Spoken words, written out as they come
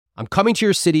I'm coming to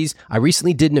your cities. I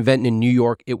recently did an event in New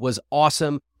York. It was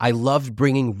awesome. I loved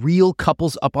bringing real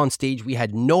couples up on stage. We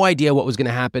had no idea what was going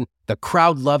to happen. The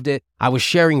crowd loved it. I was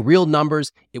sharing real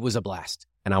numbers. It was a blast,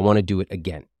 and I want to do it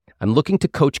again. I'm looking to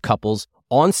coach couples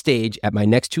on stage at my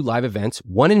next 2 live events,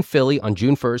 one in Philly on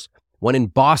June 1st, one in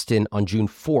Boston on June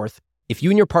 4th. If you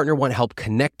and your partner want help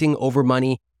connecting over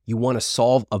money, you want to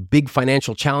solve a big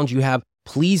financial challenge you have,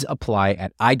 please apply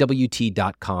at iwt.com/live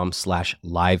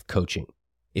coaching.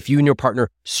 If you and your partner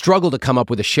struggle to come up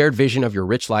with a shared vision of your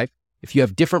rich life, if you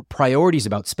have different priorities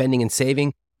about spending and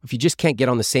saving, if you just can't get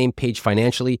on the same page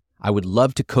financially, I would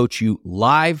love to coach you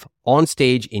live on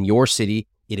stage in your city.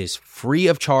 It is free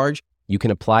of charge. You can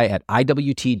apply at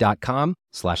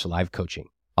iwt.com/live coaching.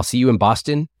 I'll see you in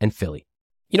Boston and Philly.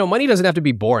 You know, money doesn't have to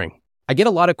be boring. I get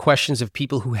a lot of questions of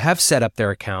people who have set up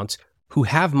their accounts, who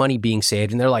have money being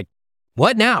saved, and they're like,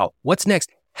 what now? What's next?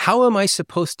 How am I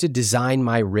supposed to design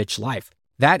my rich life?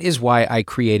 That is why I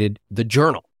created the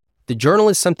journal. The journal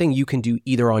is something you can do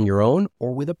either on your own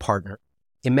or with a partner.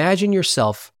 Imagine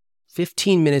yourself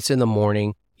 15 minutes in the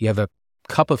morning, you have a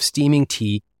cup of steaming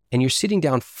tea, and you're sitting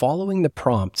down following the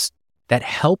prompts that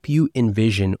help you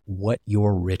envision what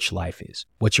your rich life is.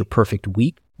 What's your perfect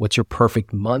week? What's your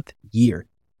perfect month, year?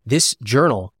 This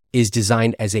journal is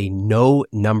designed as a no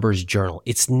numbers journal.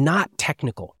 It's not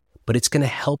technical, but it's going to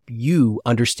help you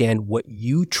understand what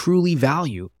you truly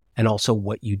value and also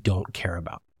what you don't care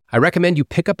about. I recommend you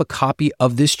pick up a copy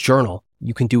of this journal.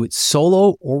 You can do it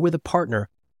solo or with a partner,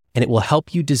 and it will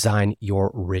help you design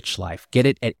your rich life. Get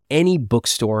it at any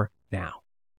bookstore now.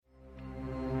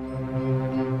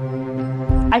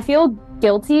 I feel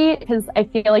guilty because I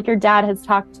feel like your dad has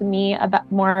talked to me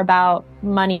more about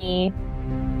money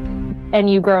and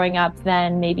you growing up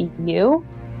than maybe you.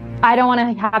 I don't want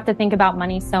to have to think about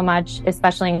money so much,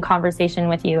 especially in conversation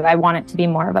with you. I want it to be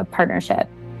more of a partnership.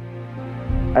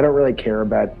 I don't really care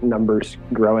about numbers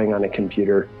growing on a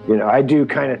computer. You know, I do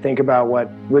kind of think about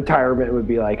what retirement would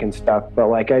be like and stuff, but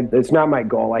it's not my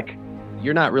goal.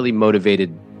 You're not really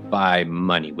motivated by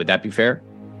money. Would that be fair?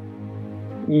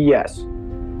 Yes.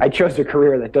 I chose a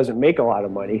career that doesn't make a lot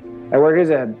of money. I work as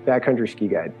a backcountry ski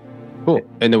guide. Cool.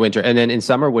 In the winter. And then in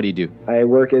summer, what do you do? I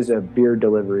work as a beer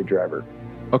delivery driver.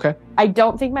 Okay. I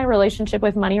don't think my relationship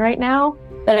with money right now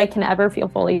that I can ever feel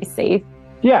fully safe.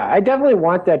 Yeah, I definitely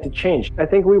want that to change. I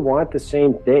think we want the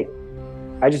same thing.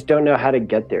 I just don't know how to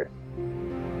get there.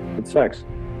 It sucks.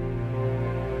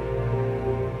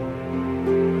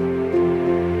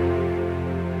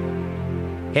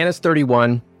 Hannah's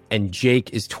 31 and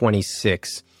Jake is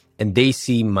 26, and they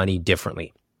see money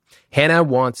differently. Hannah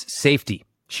wants safety.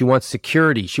 She wants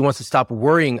security. She wants to stop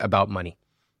worrying about money.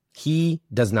 He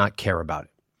does not care about it.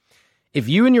 If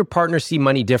you and your partner see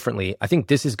money differently, I think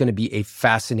this is going to be a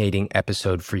fascinating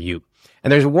episode for you.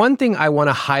 And there's one thing I want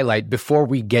to highlight before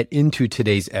we get into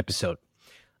today's episode.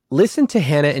 Listen to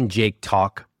Hannah and Jake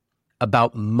talk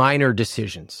about minor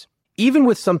decisions. Even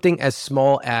with something as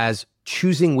small as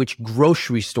choosing which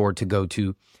grocery store to go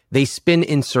to, they spin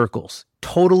in circles,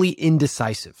 totally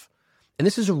indecisive. And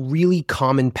this is a really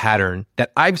common pattern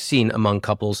that I've seen among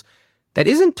couples that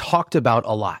isn't talked about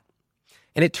a lot.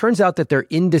 And it turns out that their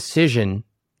indecision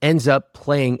ends up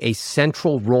playing a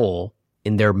central role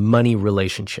in their money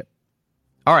relationship.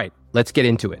 All right, let's get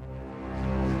into it.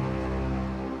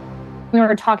 We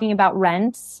were talking about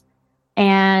rent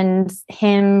and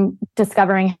him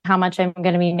discovering how much I'm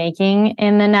going to be making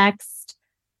in the next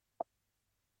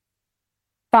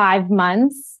 5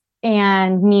 months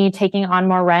and me taking on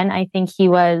more rent. I think he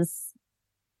was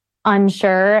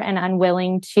unsure and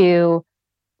unwilling to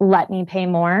let me pay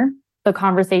more. The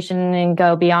conversation and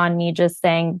go beyond me just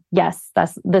saying, yes,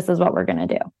 this is what we're going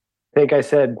to do. I think I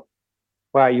said,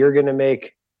 wow, you're going to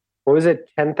make, what was it,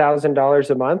 $10,000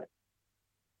 a month?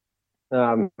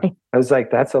 I was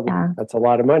like, that's a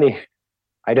lot of money.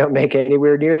 I don't make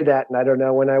anywhere near that, and I don't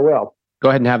know when I will. Go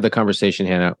ahead and have the conversation,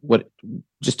 Hannah.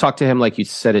 Just talk to him like you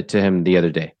said it to him the other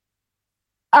day.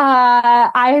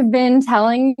 I've been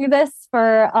telling you this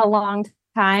for a long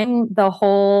time, the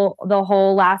whole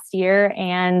last year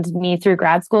and me through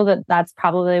grad school, that's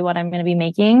probably what I'm going to be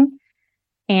making.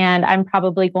 And I'm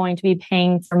probably going to be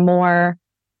paying for more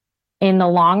in the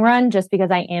long run just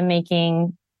because I am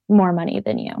making more money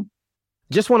than you.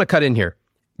 Just want to cut in here.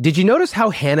 Did you notice how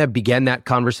Hannah began that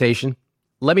conversation?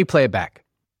 Let me play it back.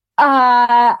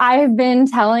 I've been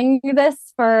telling you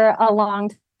this for a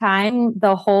long time,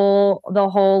 the whole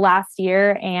last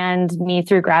year and me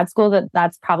through grad school,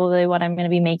 that's probably what I'm going to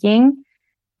be making.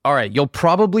 All right. You'll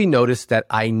probably notice that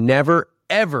I never,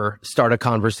 ever start a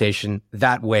conversation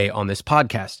that way on this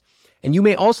podcast. And you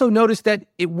may also notice that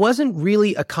it wasn't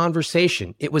really a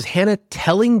conversation. It was Hannah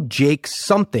telling Jake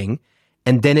something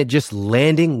and then it just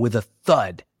landing with a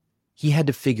thud. He had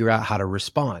to figure out how to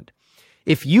respond.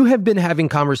 If you have been having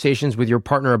conversations with your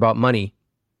partner about money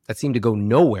that seem to go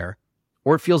nowhere,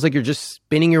 or it feels like you're just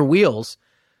spinning your wheels,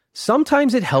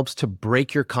 sometimes it helps to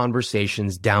break your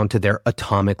conversations down to their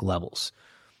atomic levels.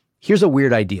 Here's a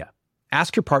weird idea.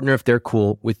 Ask your partner if they're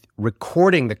cool with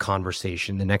recording the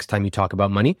conversation the next time you talk about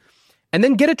money, and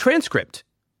then get a transcript.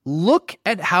 Look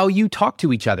at how you talk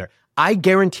to each other. I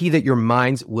guarantee that your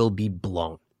minds will be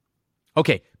blown.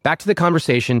 Okay, back to the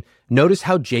conversation. Notice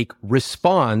how Jake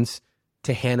responds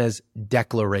to Hannah's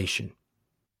declaration.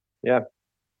 Yeah,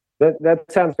 that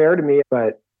sounds fair to me,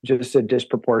 but just a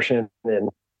disproportion in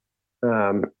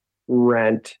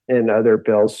rent and other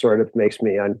bills sort of makes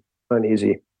me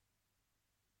uneasy.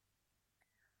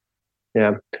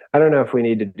 Yeah, I don't know if we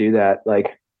need to do that.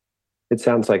 Like, it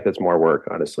sounds like that's more work,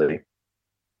 honestly.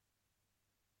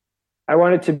 I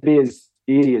want it to be as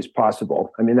easy as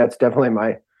possible. I mean, that's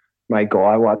definitely my goal.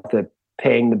 I want the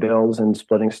paying the bills and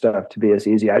splitting stuff to be as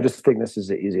easy. I just think this is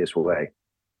the easiest way.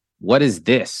 What is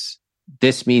this?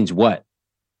 This means what?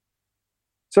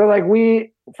 So like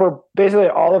for basically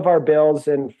all of our bills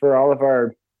and for all of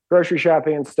our grocery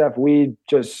shopping and stuff, we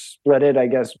just split it, I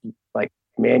guess, like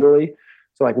manually.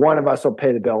 So like one of us will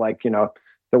pay the bill, like, the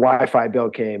Wi-Fi bill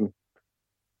came,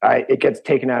 it gets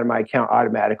taken out of my account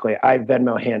automatically. I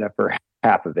Venmo Hannah for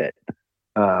half of it.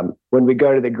 When we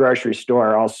go to the grocery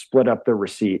store, I'll split up the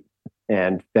receipt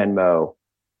and Venmo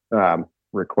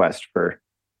request for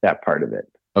that part of it.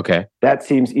 Okay. That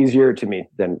seems easier to me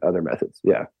than other methods.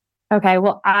 Yeah. Okay.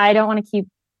 Well, I don't want to keep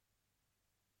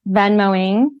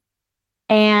Venmoing,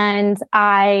 and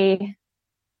I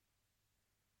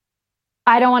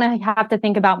don't want to have to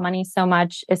think about money so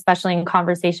much, especially in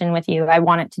conversation with you. I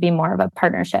want it to be more of a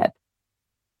partnership.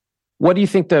 What do you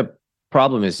think the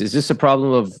problem is? Is this a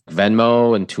problem of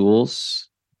Venmo and tools?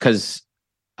 Because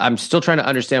I'm still trying to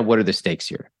understand what are the stakes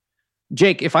here.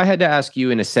 Jake, if I had to ask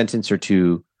you in a sentence or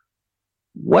two,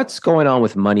 what's going on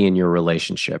with money in your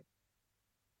relationship?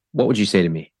 What would you say to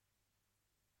me?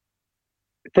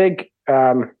 I think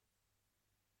Hannah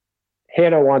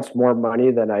wants more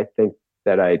money than I think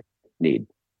that I need.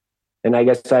 And I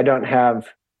guess I don't have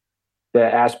the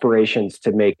aspirations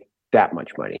to make that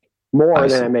much money. More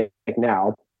than I make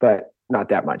now, but not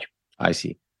that much. I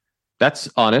see. That's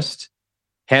honest.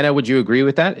 Hannah, would you agree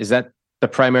with that? Is that the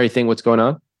primary thing, what's going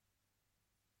on?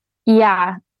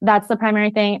 Yeah, that's the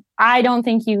primary thing. I don't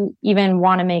think you even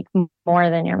want to make more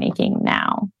than you're making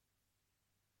now.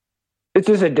 It's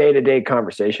just a day-to-day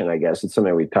conversation, I guess. It's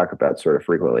something we talk about sort of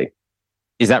frequently.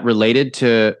 Is that related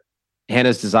to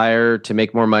Hannah's desire to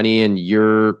make more money and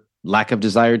your lack of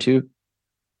desire to?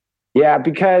 Yeah,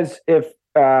 because if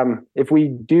we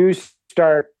do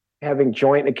start having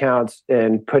joint accounts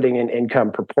and putting in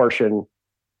income proportionally,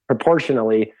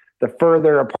 the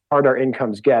further apart our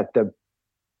incomes get, the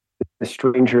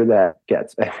stranger that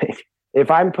gets, I think.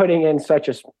 If I'm putting in such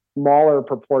a smaller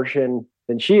proportion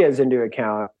than she is into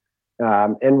account,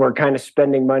 and we're kind of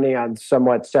spending money on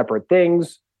somewhat separate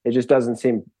things, it just doesn't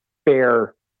seem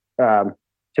fair. To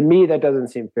me, that doesn't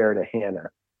seem fair to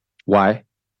Hannah. Why?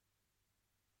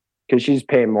 Because she's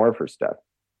paying more for stuff.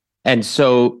 And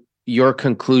so your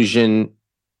conclusion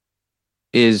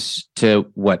is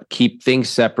to what? Keep things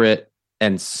separate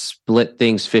and split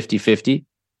things 50-50?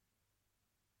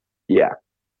 Yeah.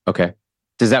 Okay.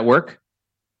 Does that work?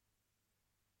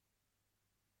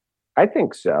 I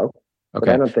think so. Okay. But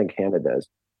I don't think Hannah does.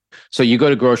 So you go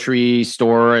to grocery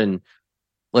store and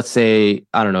let's say,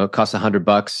 I don't know, it costs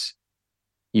 $100.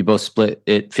 You both split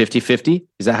it 50-50?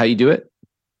 Is that how you do it?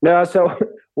 No, so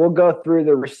we'll go through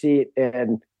the receipt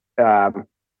and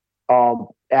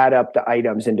I'll add up the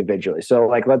items individually. So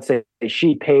like, let's say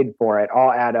she paid for it.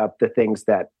 I'll add up the things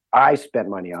that I spent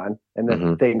money on and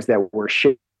the things that were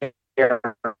sharing.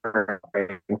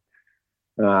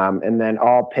 And then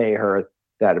I'll pay her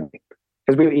that,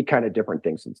 because we eat kind of different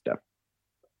things and stuff.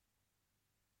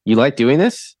 You like doing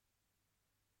this?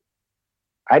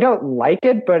 I don't like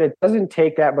it, but it doesn't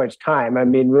take that much time. I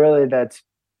mean, really, that's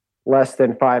less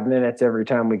than 5 minutes every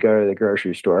time we go to the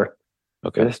grocery store.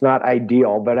 Okay. It's not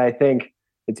ideal, but I think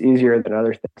it's easier than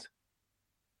other things.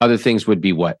 Other things would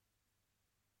be what?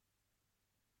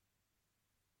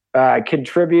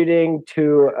 Contributing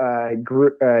to a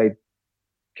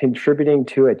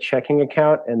checking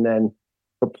account and then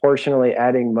proportionally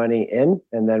adding money in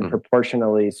and then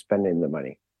proportionally spending the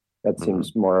money. That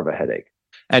seems more of a headache.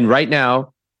 And right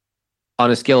now,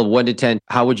 on a scale of 1 to 10,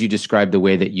 how would you describe the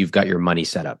way that you've got your money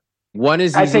set up? 1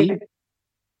 is easy.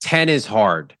 10 is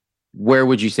hard. Where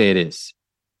would you say it is?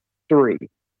 3.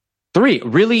 3,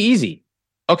 really easy.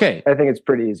 Okay. I think it's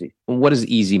pretty easy. What does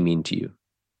easy mean to you?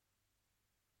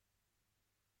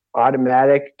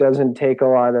 Automatic, doesn't take a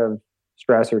lot of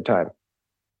stress or time.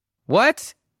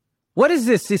 What? What is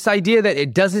this idea that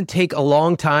it doesn't take a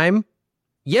long time?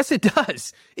 Yes, it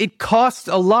does. It costs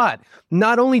a lot.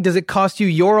 Not only does it cost you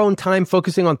your own time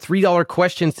focusing on $3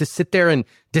 questions to sit there and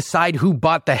decide who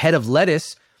bought the head of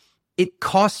lettuce, it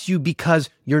costs you because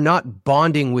you're not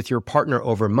bonding with your partner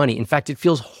over money. In fact, it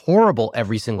feels horrible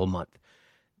every single month.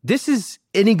 This is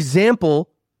an example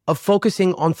of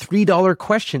focusing on $3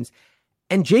 questions.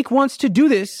 And Jake wants to do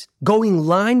this going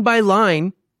line by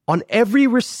line on every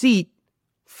receipt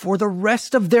for the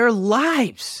rest of their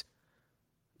lives.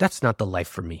 That's not the life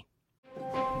for me.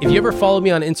 If you ever follow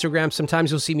me on Instagram,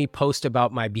 sometimes you'll see me post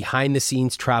about my behind the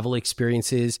scenes travel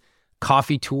experiences,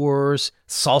 coffee tours,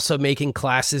 salsa making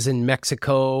classes in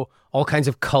Mexico, all kinds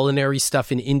of culinary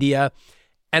stuff in India.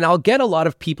 And I'll get a lot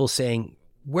of people saying,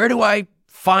 where do I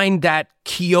find that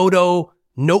Kyoto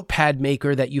notepad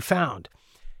maker that you found?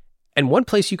 And one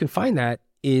place you can find that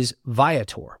is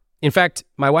Viator. In fact,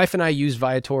 my wife and I used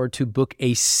Viator to book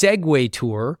a Segway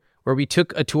tour where we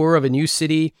took a tour of a new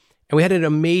city and we had an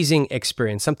amazing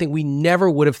experience, something we never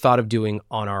would have thought of doing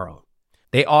on our own.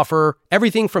 They offer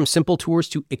everything from simple tours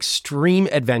to extreme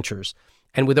adventures.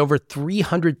 And with over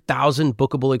 300,000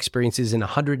 bookable experiences in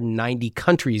 190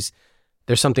 countries,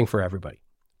 there's something for everybody.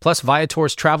 Plus,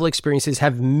 Viator's travel experiences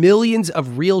have millions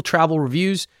of real travel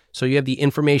reviews, so you have the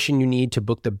information you need to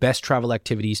book the best travel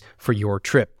activities for your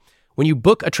trip. When you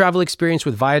book a travel experience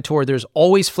with Viator, there's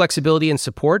always flexibility and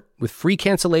support with free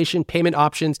cancellation, payment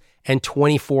options, and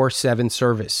 24/7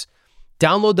 service.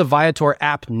 Download the Viator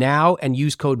app now and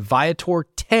use code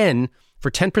Viator10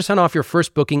 for 10% off your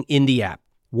first booking in the app.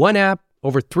 One app,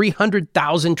 over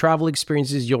 300,000 travel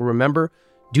experiences you'll remember.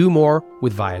 Do more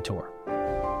with Viator.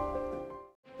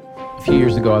 A few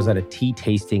years ago, I was at a tea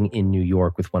tasting in New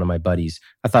York with one of my buddies.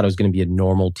 I thought it was going to be a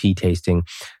normal tea tasting.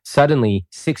 Suddenly,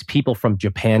 6 people from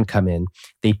Japan come in.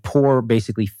 They pour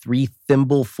basically 3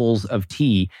 thimblefuls of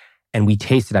tea, and we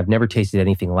tasted. I've never tasted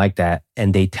anything like that.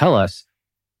 And they tell us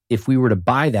if we were to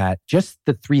buy that, just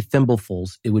the 3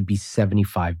 thimblefuls, it would be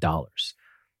 $75.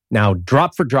 Now,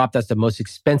 drop for drop, that's the most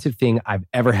expensive thing I've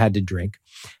ever had to drink.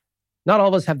 Not all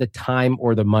of us have the time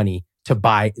or the money to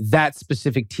buy that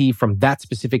specific tea from that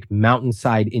specific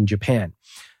mountainside in Japan.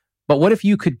 But what if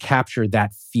you could capture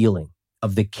that feeling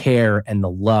of the care and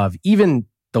the love, even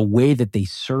the way that they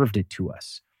served it to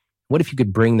us? What if you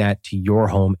could bring that to your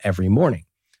home every morning?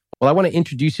 Well, I want to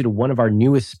introduce you to one of our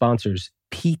newest sponsors,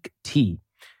 Pique Tea.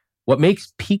 What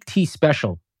makes Pique Tea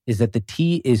special is that the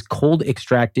tea is cold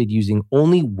extracted using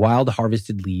only wild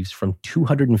harvested leaves from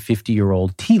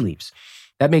 250-year-old tea leaves.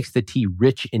 That makes the tea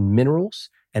rich in minerals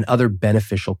and other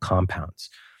beneficial compounds.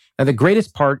 Now, the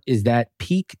greatest part is that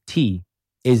Pique Tea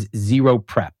is zero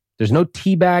prep. There's no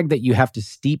tea bag that you have to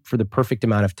steep for the perfect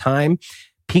amount of time.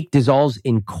 Pique dissolves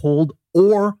in cold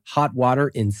or hot water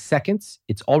in seconds.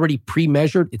 It's already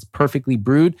pre-measured, it's perfectly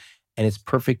brewed, and it's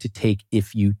perfect to take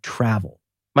if you travel.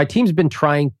 My team's been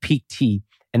trying Pique Tea,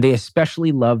 and they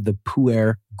especially love the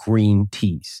Pu'er green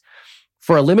teas.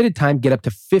 For a limited time, get up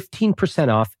to 15%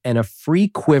 off and a free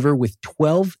quiver with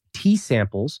 12 tea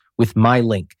samples with my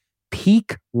link,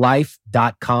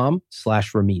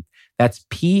 piquelife.com/Ramit. That's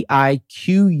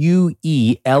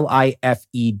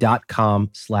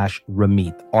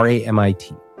PIQUELIFE.com/Ramit,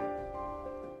 RAMIT.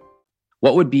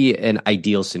 What would be an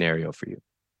ideal scenario for you?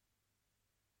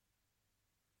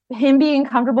 Him being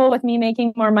comfortable with me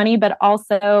making more money, but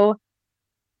also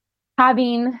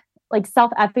having like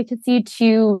self-efficacy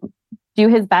to do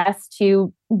his best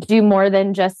to do more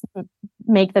than just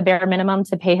make the bare minimum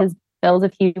to pay his bills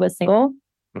if he was single.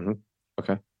 Mm-hmm.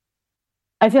 Okay.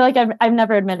 I feel like I've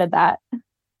never admitted that.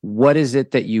 What is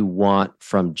it that you want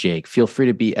from Jake? Feel free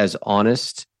to be as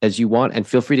honest as you want and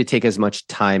feel free to take as much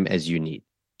time as you need.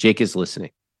 Jake is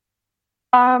listening.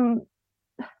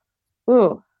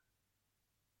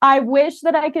 I wish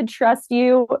that I could trust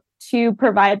you to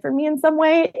provide for me in some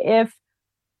way if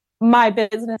my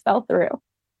business fell through.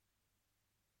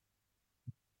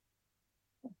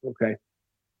 Okay.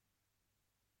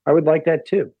 I would like that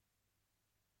too.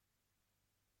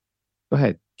 Go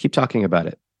ahead. Keep talking about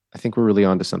it. I think we're really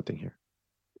onto something here.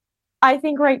 I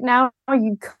think right now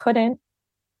you couldn't.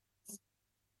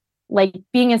 Like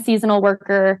being a seasonal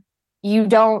worker, you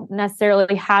don't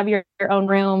necessarily have your own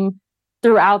room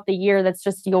throughout the year that's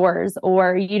just yours,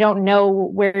 or you don't know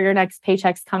where your next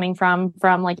paycheck's coming from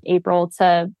like April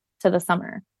to the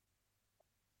summer.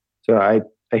 So I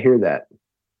hear that.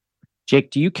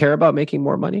 Jake, do you care about making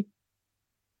more money?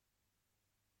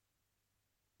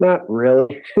 Not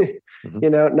really.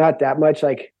 Not that much.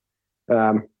 Like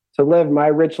to live my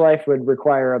rich life would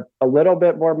require a little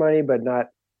bit more money, but not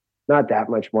that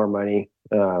much more money.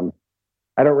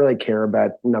 I don't really care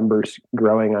about numbers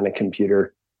growing on a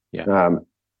computer. Yeah.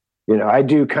 I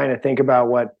do kind of think about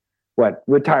what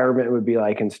retirement would be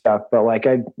like and stuff, but like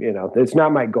it's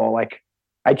not my goal. Like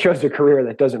I chose a career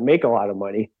that doesn't make a lot of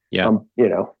money. Yeah.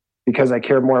 Because I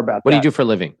care more about what that. do you do for a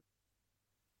living?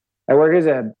 I work as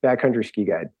a backcountry ski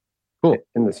guide. Cool.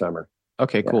 In the summer.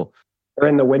 Okay, cool. Or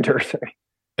in the winter, sorry.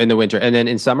 In the winter. And then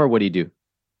in summer, what do you do?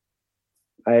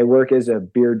 I work as a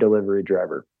beer delivery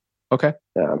driver. Okay.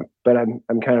 But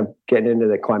I'm kind of getting into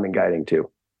the climbing guiding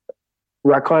too.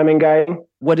 Rock climbing guiding.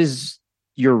 What is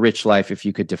your rich life if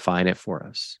you could define it for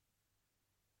us?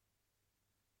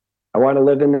 I want to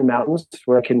live in the mountains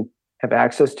where I can have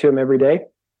access to them every day.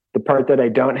 The part that I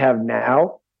don't have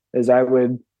now is I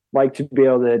would like to be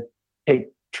able to take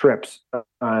trips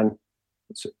on,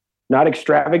 not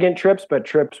extravagant trips, but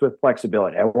trips with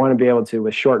flexibility. I want to be able to,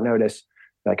 with short notice,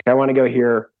 like I want to go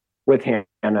here with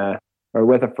Hannah or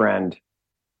with a friend.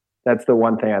 That's the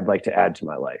one thing I'd like to add to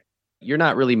my life. You're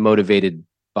not really motivated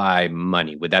by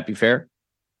money. Would that be fair?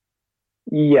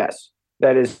 Yes,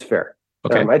 that is fair.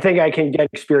 Okay. I think I can get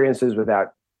experiences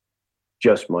without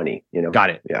just money.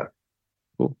 Got it. Yeah.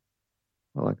 Cool.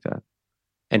 I like that.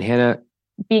 And Hannah,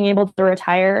 being able to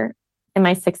retire in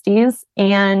my 60s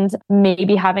and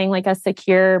maybe having like a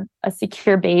secure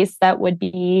base that would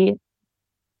be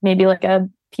maybe like a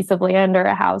piece of land or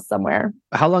a house somewhere.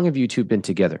 how long have you two been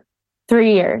together?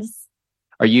 3 years.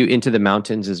 Are you into the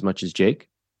mountains as much as Jake?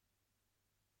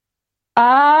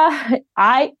 I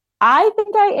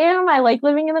think I am. I like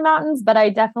living in the mountains, but I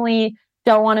definitely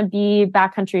don't want to be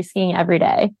backcountry skiing every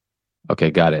day.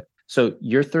 Okay, got it. So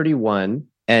you're 31,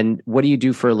 and what do you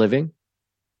do for a living?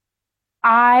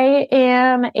 I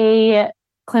am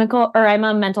I'm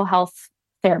a mental health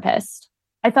therapist.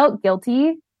 I felt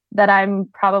guilty that I'm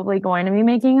probably going to be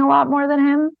making a lot more than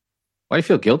him. Why do you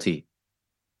feel guilty?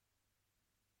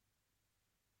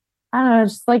 I don't know,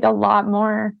 just like a lot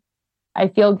more. I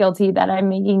feel guilty that I'm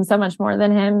making so much more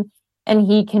than him, and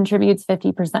he contributes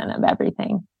 50% of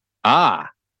everything. Ah.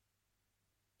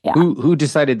 Yeah. Who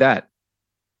decided that?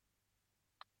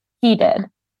 He did.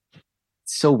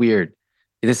 So weird.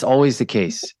 It is always the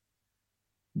case.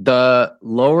 The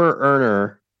lower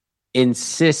earner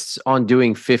insists on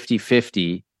doing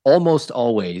 50-50 almost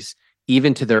always,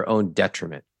 even to their own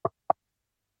detriment.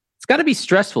 It's got to be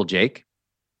stressful, Jake.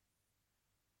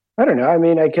 I don't know. I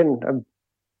mean, I'm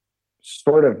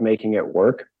sort of making it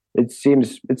work. It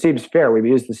seems fair. We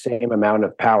use the same amount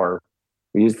of power.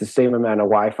 We use the same amount of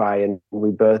Wi-Fi, and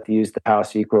we both use the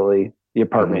house equally, the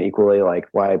apartment equally. Like,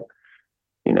 why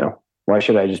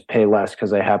should I just pay less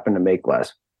because I happen to make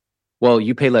less? Well,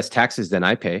 you pay less taxes than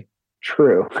I pay.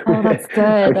 True. Oh, that's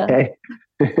good. Okay.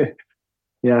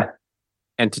 Yeah.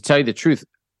 And to tell you the truth,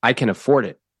 I can afford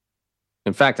it.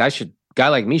 In fact, guy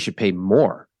like me should pay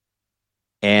more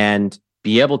and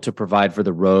be able to provide for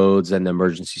the roads and the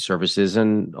emergency services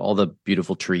and all the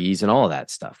beautiful trees and all of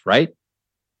that stuff, right?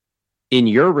 In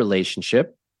your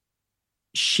relationship,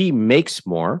 she makes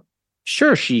more.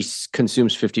 Sure, she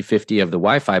consumes 50-50 of the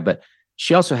Wi-Fi, but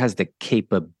she also has the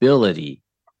capability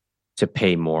to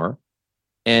pay more.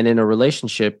 And in a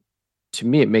relationship, to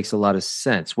me, it makes a lot of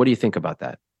sense. What do you think about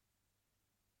that?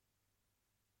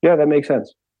 Yeah, that makes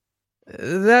sense.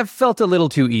 That felt a little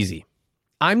too easy.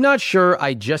 I'm not sure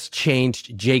I just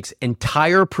changed Jake's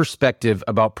entire perspective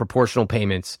about proportional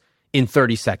payments in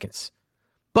 30 seconds.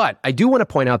 But I do want to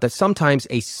point out that sometimes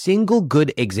a single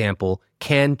good example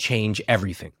can change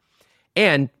everything.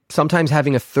 And sometimes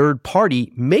having a third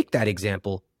party make that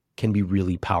example can be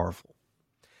really powerful.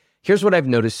 Here's what I've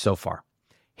noticed so far.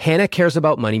 Hannah cares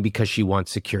about money because she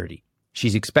wants security.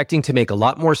 She's expecting to make a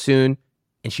lot more soon,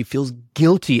 and she feels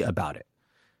guilty about it.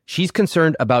 She's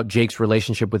concerned about Jake's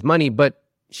relationship with money, but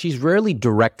she's rarely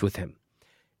direct with him.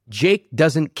 Jake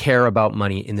doesn't care about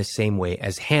money in the same way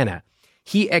as Hannah.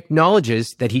 He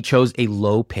acknowledges that he chose a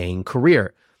low-paying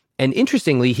career. And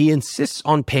interestingly, he insists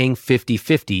on paying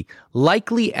 50-50,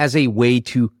 likely as a way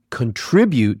to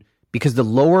contribute because the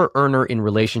lower earner in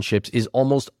relationships is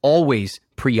almost always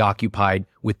preoccupied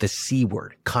with the C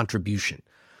word, contribution.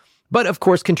 But of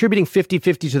course, contributing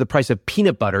 50-50 to the price of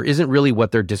peanut butter isn't really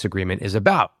what their disagreement is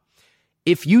about.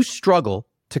 If you struggle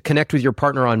to connect with your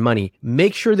partner on money,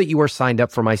 make sure that you are signed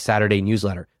up for my Saturday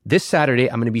newsletter. This Saturday,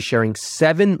 I'm going to be sharing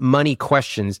 7 money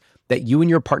questions that you and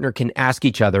your partner can ask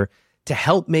each other to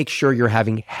help make sure you're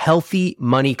having healthy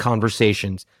money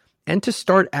conversations and to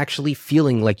start actually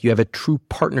feeling like you have a true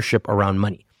partnership around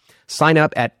money. Sign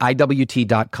up at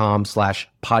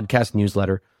iwt.com/podcast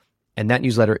newsletter and that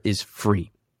newsletter is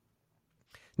free.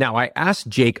 Now, I asked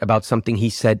Jake about something he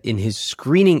said in his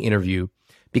screening interview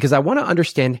because I want to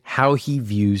understand how he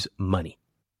views money.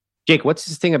 Jake, what's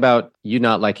this thing about you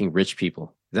not liking rich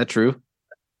people? Is that true?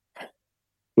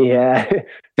 Yeah.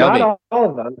 Not all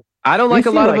of them. I don't like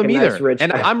a lot of them either. Nice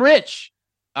and I'm rich.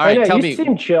 All right, tell me. You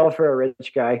seem chill for a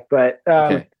rich guy, but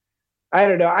okay. I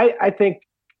don't know. I think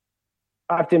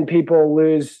often people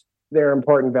lose their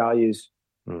important values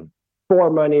for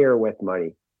money or with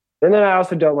money. And then I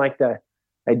also don't like the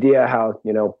idea how,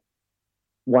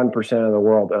 1% of the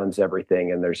world owns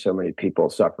everything and there's so many people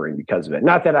suffering because of it.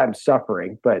 Not that I'm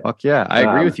suffering, but fuck yeah, I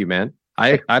agree with you, man.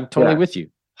 I'm totally with you.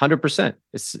 100%.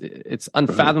 It's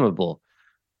unfathomable,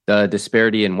 the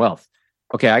disparity in wealth.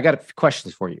 Okay, I got a few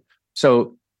questions for you.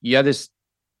 So you have this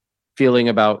feeling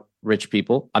about rich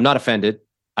people. I'm not offended.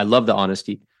 I love the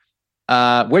honesty.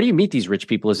 Where do you meet these rich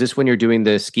people? Is this when you're doing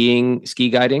the ski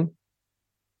guiding?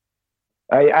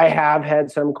 I have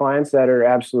had some clients that are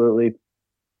absolutely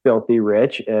filthy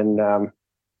rich, and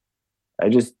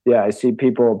I see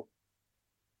people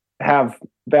have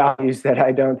values that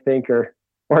I don't think or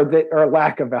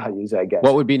lack of values, I guess.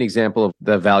 What would be an example of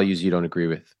the values you don't agree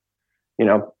with?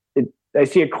 I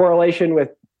see a correlation with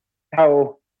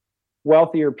how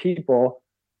wealthier people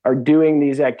are doing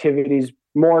these activities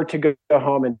more to go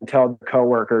home and tell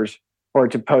coworkers or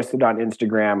to post it on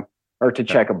Instagram or to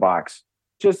check a box.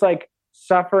 Just like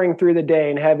suffering through the day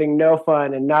and having no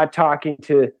fun and not talking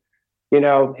to,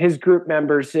 his group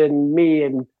members and me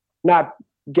and not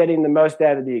getting the most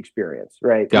out of the experience,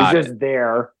 right? He's just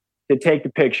there to take the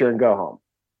picture and go home.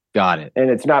 Got it. And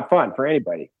it's not fun for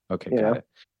anybody. Okay, got it.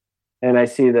 And I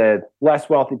see that less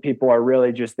wealthy people are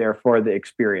really just there for the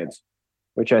experience,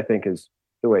 which I think is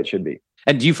the way it should be.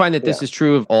 And do you find that this is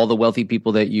true of all the wealthy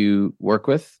people that you work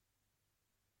with?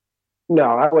 No,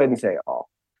 I wouldn't say all.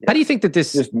 How do you think that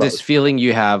this feeling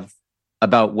you have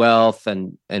about wealth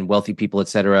and wealthy people, et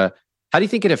cetera, how do you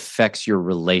think it affects your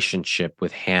relationship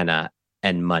with Hannah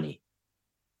and money?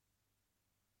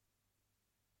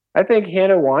 I think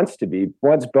Hannah wants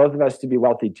both of us to be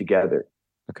wealthy together.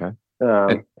 Okay.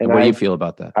 And what do you feel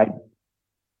about that?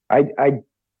 I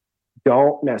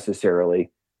don't necessarily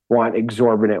want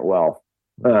exorbitant wealth.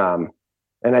 And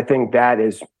I think that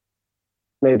is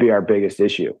maybe our biggest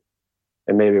issue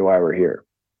and maybe why we're here.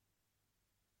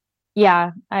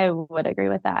 Yeah, I would agree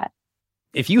with that.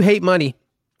 If you hate money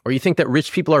or you think that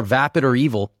rich people are vapid or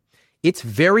evil, it's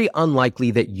very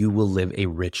unlikely that you will live a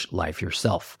rich life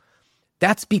yourself.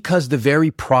 That's because the very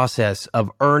process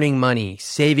of earning money,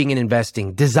 saving and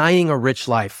investing, designing a rich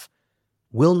life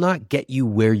will not get you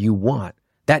where you want.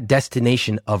 That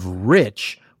destination of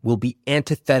rich will be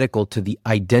antithetical to the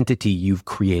identity you've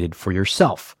created for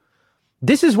yourself.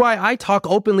 This is why I talk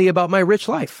openly about my rich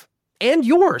life and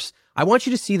yours. I want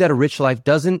you to see that a rich life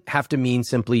doesn't have to mean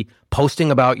simply posting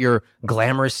about your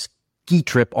glamorous ski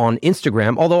trip on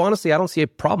Instagram, although honestly, I don't see a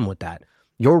problem with that.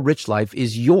 Your rich life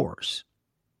is yours.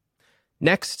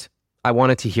 Next, I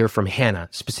wanted to hear from Hannah,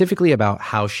 specifically about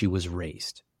how she was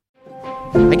raised.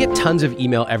 I get tons of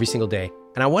email every single day,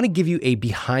 and I want to give you a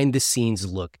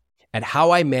behind-the-scenes look at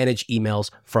how I manage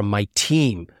emails from my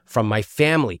team, from my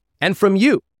family, and from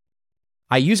you.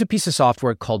 I use a piece of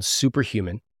software called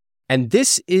Superhuman, and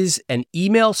this is an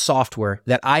email software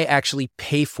that I actually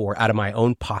pay for out of my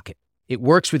own pocket. It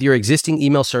works with your existing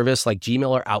email service like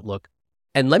Gmail or Outlook,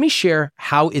 and let me share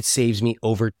how it saves me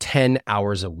over 10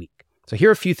 hours a week. So here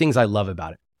are a few things I love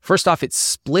about it. First off, it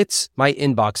splits my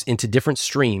inbox into different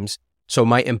streams, so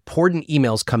my important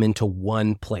emails come into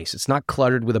one place. It's not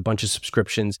cluttered with a bunch of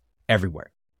subscriptions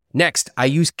everywhere. Next, I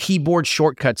use keyboard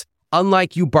shortcuts,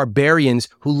 unlike you barbarians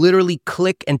who literally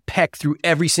click and peck through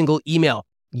every single email.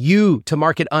 U to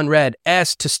mark it unread,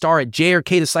 S to star it, J or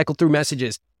K to cycle through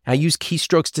messages. I use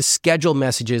keystrokes to schedule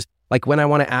messages, like when I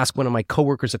want to ask one of my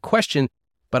coworkers a question,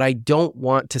 but I don't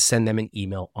want to send them an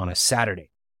email on a Saturday.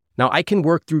 Now, I can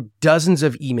work through dozens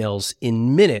of emails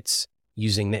in minutes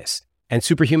using this. And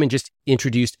Superhuman just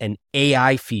introduced an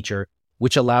AI feature,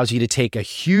 which allows you to take a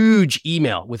huge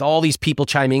email with all these people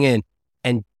chiming in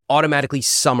and automatically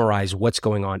summarize what's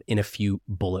going on in a few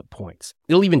bullet points.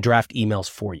 It'll even draft emails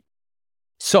for you.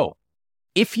 So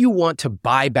if you want to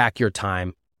buy back your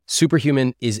time,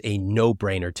 Superhuman is a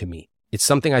no-brainer to me. It's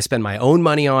something I spend my own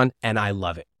money on, and I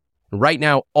love it. Right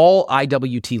now, all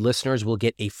IWT listeners will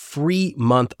get a free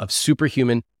month of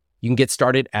Superhuman. You can get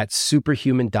started at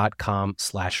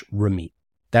superhuman.com/Ramit.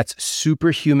 That's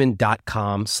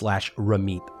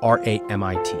superhuman.com/Ramit,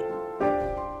 R-A-M-I-T.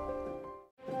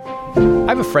 I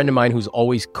have a friend of mine who's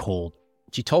always cold.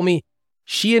 She told me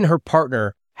she and her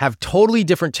partner have totally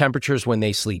different temperatures when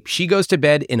they sleep. She goes to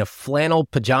bed in a flannel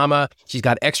pajama. She's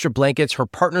got extra blankets. Her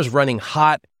partner's running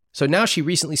hot. So now she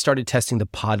recently started testing the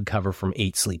pod cover from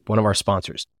 8 Sleep, one of our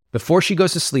sponsors. Before she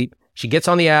goes to sleep, she gets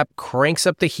on the app, cranks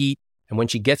up the heat, and when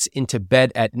she gets into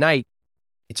bed at night,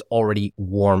 it's already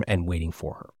warm and waiting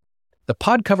for her. The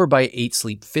pod cover by 8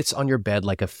 Sleep fits on your bed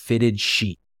like a fitted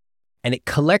sheet, and it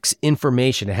collects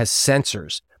information. It has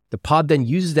sensors. The pod then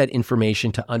uses that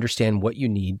information to understand what you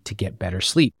need to get better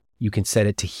sleep. You can set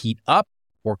it to heat up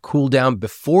or cool down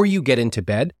before you get into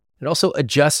bed. It also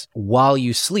adjusts while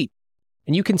you sleep.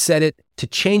 And you can set it to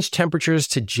change temperatures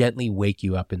to gently wake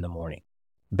you up in the morning.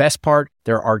 Best part,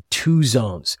 there are 2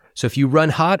 zones. So if you run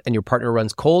hot and your partner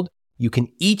runs cold, you can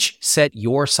each set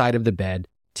your side of the bed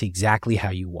to exactly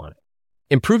how you want it.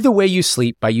 Improve the way you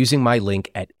sleep by using my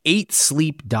link at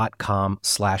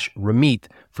 8sleep.com/Ramit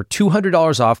for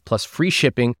 $200 off plus free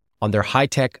shipping on their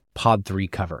high-tech Pod 3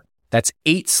 cover. That's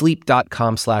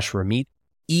 8sleep.com/Ramit,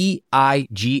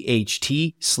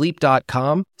 EIGHT,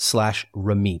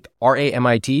 sleep.com/Ramit,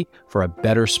 RAMIT, for a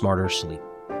better, smarter sleep.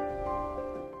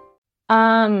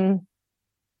 I'm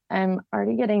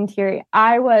already getting teary.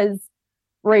 I was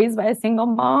raised by a single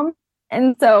mom.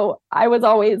 And so I was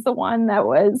always the one that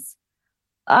was,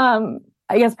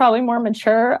 I guess, probably more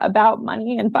mature about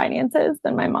money and finances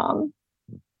than my mom.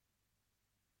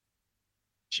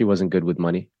 She wasn't good with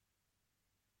money?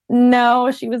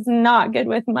 No, she was not good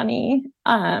with money.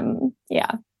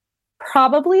 Yeah.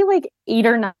 Probably like 8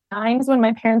 or 9 is when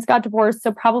my parents got divorced.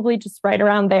 So probably just right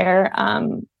around there.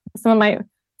 Some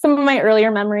of my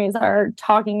earlier memories are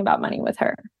talking about money with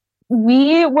her.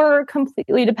 We were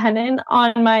completely dependent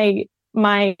on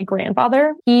my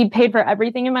grandfather. He paid for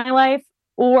everything in my life,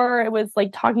 or it was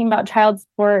like talking about child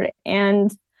support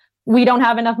and we don't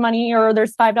have enough money, or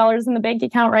there's $5 in the bank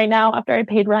account right now after I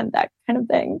paid rent, that kind of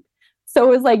thing. So it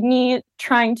was like me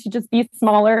trying to just be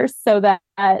smaller so that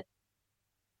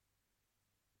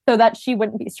she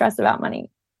wouldn't be stressed about money.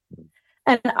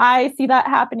 And I see that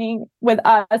happening with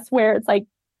us, where it's like,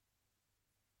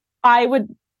 I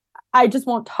just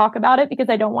won't talk about it because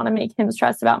I don't want to make him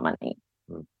stressed about money.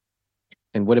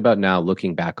 And what about now,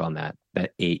 looking back on that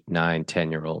 8, 9,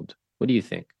 10-year-old? What do you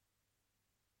think?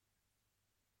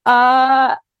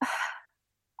 I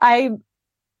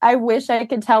wish I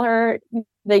could tell her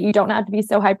that you don't have to be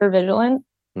so hypervigilant.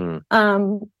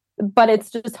 But it's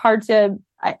just hard to,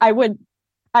 I would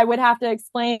have to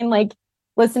explain, like,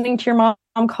 listening to your mom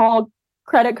call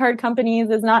credit card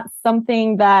companies is not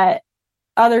something that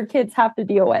other kids have to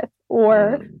deal with.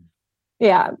 Or,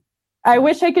 yeah, I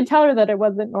wish I could tell her that it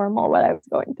wasn't normal what I was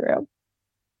going through.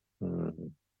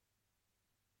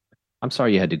 I'm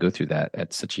sorry you had to go through that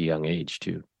at such a young age,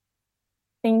 too.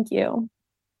 Thank you.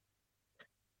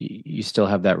 You still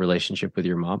have that relationship with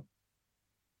your mom?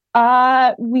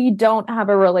 We don't have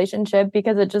a relationship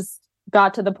because it just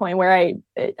got to the point where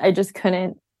I just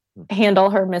couldn't handle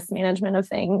her mismanagement of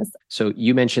things. So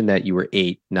you mentioned that you were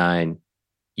 8, 9,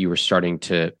 you were starting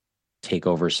to take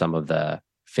over some of the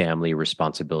family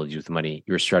responsibilities with money.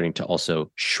 You were starting to also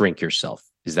shrink yourself.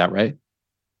 Is that right?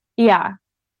 Yeah.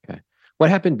 Okay. What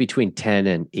happened between 10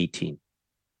 and 18?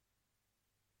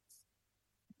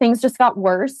 Things just got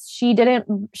worse. She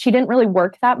didn't really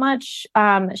work that much.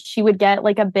 She would get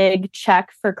like a big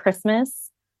check for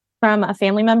Christmas from a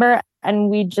family member, and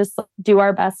we just do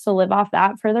our best to live off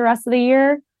that for the rest of the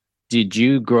year. Did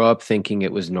you grow up thinking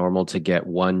it was normal to get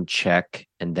one check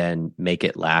and then make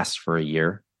it last for a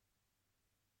year?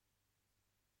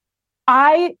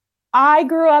 I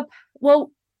grew up,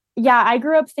 I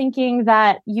grew up thinking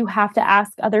that you have to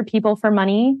ask other people for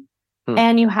money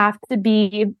and you have to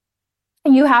do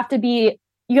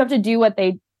what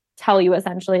they tell you,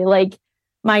 essentially. Like,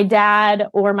 my dad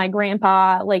or my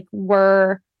grandpa, like,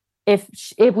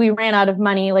 if we ran out of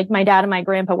money, like, my dad and my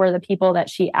grandpa were the people that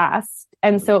she asked.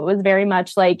 And so it was very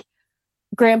much like,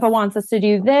 grandpa wants us to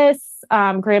do this.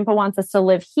 Grandpa wants us to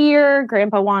live here.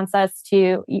 Grandpa wants us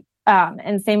to,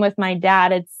 and same with my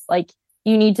dad. It's like,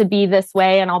 you need to be this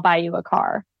way and I'll buy you a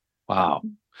car. Wow.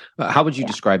 How would you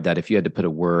describe that if you had to put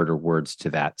a word or words to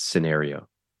that scenario?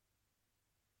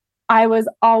 I was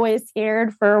always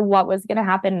scared for what was going to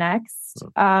happen next.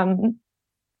 I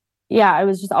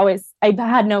was just always, I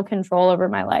had no control over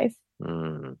my life.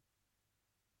 You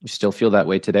still feel that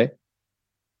way today?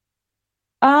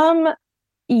 Yeah,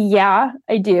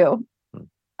 I do.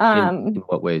 In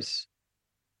what ways?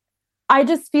 I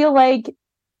just feel like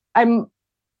I'm,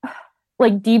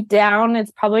 like, deep down,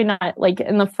 it's probably not like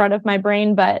in the front of my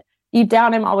brain, but deep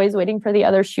down, I'm always waiting for the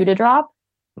other shoe to drop.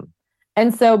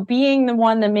 And so being the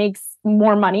one that makes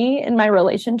more money in my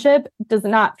relationship does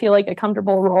not feel like a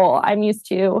comfortable role. I'm used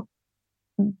to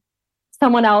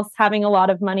someone else having a lot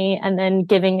of money and then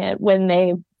giving it when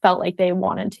they felt like they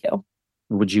wanted to.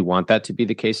 Would you want that to be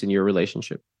the case in your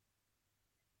relationship?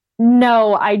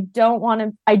 No, I don't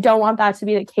want that to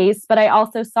be the case, but I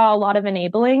also saw a lot of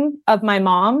enabling of my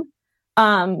mom.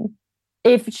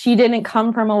 If she didn't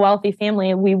come from a wealthy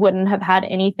family, we wouldn't have had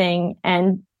anything.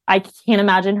 And I can't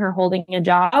imagine her holding a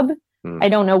job. I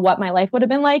don't know what my life would have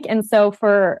been like. And so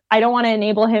I don't want to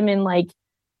enable him in like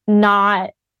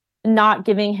not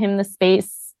giving him the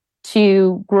space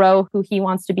to grow who he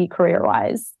wants to be career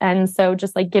wise. And so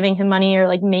just like giving him money or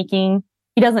like he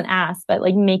doesn't ask, but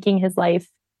like making his life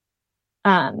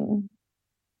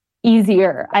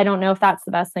easier. I don't know if that's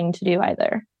the best thing to do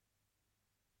either.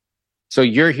 So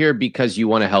you're here because you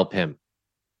want to help him?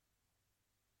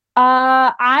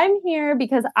 I'm here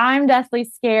because I'm deathly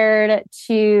scared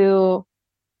to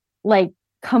like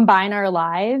combine our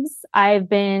lives. I've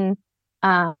been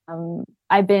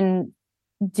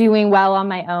doing well on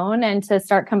my own, and to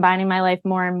start combining my life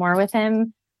more and more with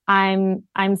him, I'm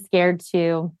scared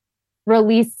to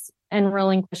release and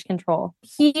relinquish control.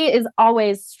 He is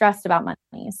always stressed about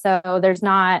money. So there's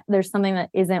something that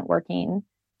isn't working.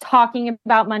 Talking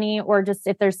about money, or just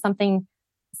if there's some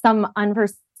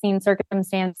unforeseen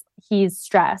circumstance, he's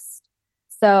stressed.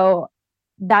 So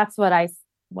that's what I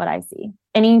see.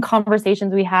 Any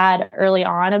conversations we had early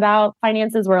on about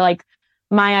finances were like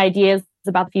my ideas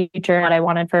about the future, what I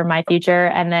wanted for my future.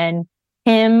 And then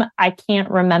him, I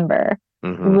can't remember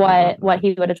what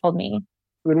he would have told me.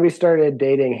 When we started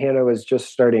dating, Hannah was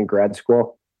just starting grad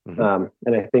school. And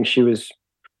I think she was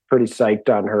pretty psyched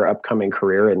on her upcoming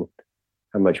career and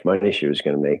how much money she was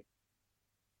going to make.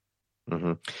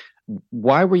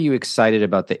 Why were you excited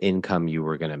about the income you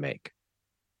were going to make?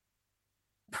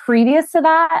 Previous to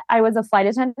that, I was a flight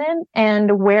attendant,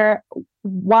 and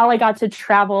while I got to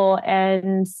travel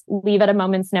and leave at a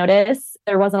moment's notice,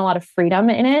 there wasn't a lot of freedom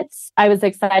in it. I was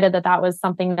excited that was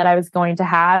something that I was going to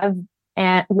have,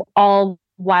 and all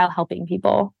while helping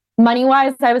people.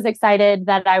 Money-wise, I was excited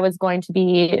that I was going to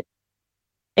be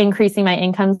increasing my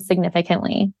income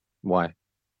significantly. Why?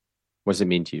 What does it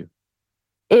mean to you?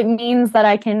 It means that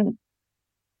I can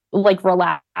like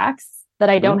relax, that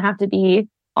I don't have to be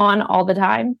on all the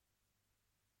time.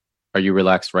 Are you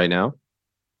relaxed right now?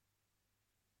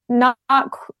 No,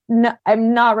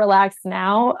 I'm not relaxed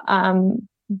now.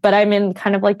 But I'm in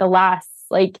kind of like the last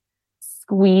like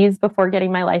squeeze before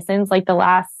getting my license, like the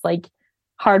last like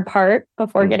hard part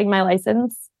before getting my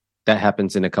license. That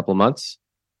happens in a couple months?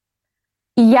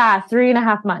 Yeah,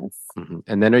 3.5 months.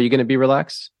 And then are you going to be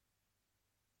relaxed?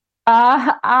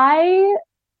 That's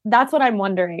what I'm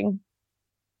wondering.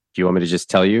 Do you want me to just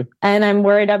tell you? And I'm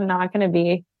worried I'm not going to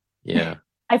be. Yeah.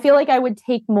 I feel like I would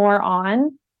take more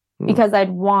on because I'd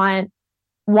want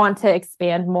to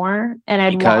expand more, and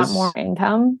I'd want more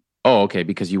income. Oh, okay.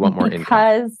 Because you want more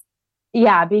income.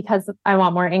 Because I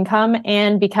want more income,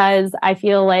 and because I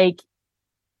feel like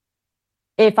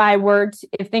if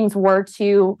things were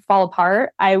to fall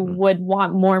apart, I would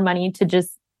want more money to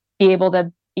just be able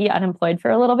to be unemployed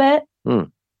for a little bit.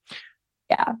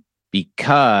 Yeah.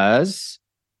 Because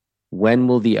when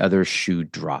will the other shoe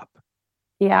drop?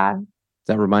 Yeah. Does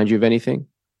that remind you of anything?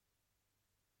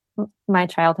 My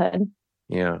childhood.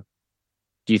 Yeah.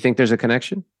 Do you think there's a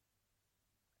connection?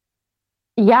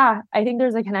 Yeah, I think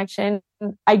there's a connection.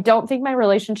 I don't think my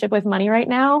relationship with money right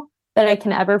now that I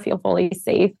can ever feel fully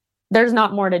safe. There's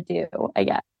not more to do, I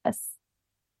guess.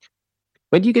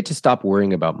 When do you get to stop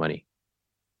worrying about money?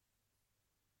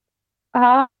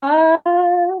 I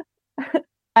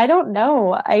don't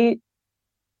know. I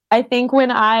think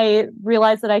when I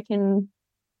realize that I can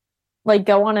like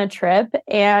go on a trip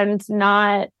and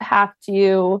not have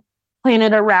to plan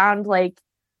it around like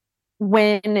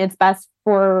when it's best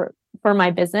for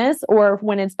my business, or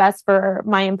when it's best for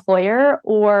my employer,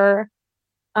 or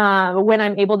when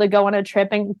I'm able to go on a trip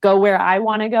and go where I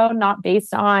want to go, not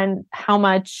based on how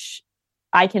much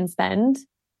I can spend.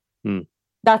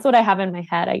 That's what I have in my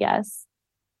head, I guess.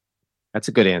 That's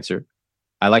a good answer.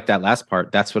 I like that last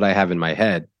part. That's what I have in my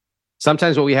head.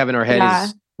 Sometimes what we have in our head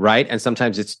is right, and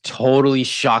sometimes it's totally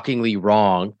shockingly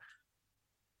wrong.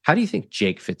 How do you think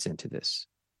Jake fits into this?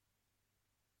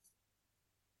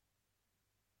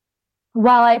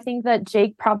 Well, I think that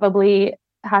Jake probably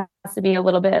has to be a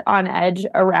little bit on edge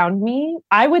around me.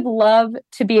 I would love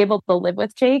to be able to live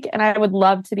with Jake, and I would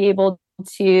love to be able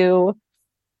to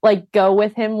like go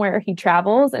with him where he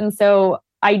travels. And so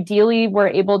ideally we're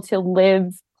able to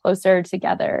live closer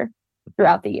together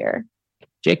throughout the year.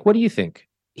 Jake, what do you think?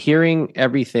 Hearing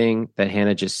everything that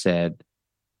Hannah just said,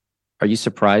 are you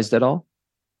surprised at all?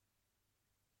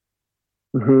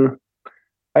 I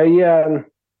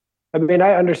mean,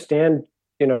 I understand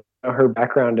her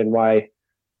background and why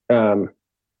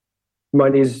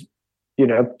money's,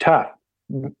 tough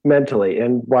mentally,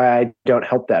 and why I don't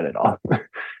help that at all.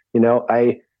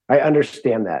 I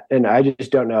understand that, and I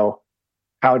just don't know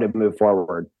how to move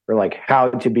forward, or like how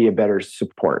to be a better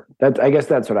support. I guess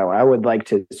that's what I want. I would like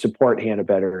to support Hannah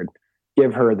better and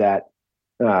give her that,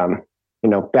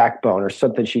 backbone, or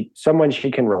someone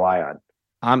she can rely on.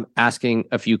 I'm asking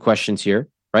a few questions here,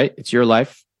 right? It's your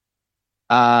life.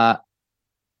 Are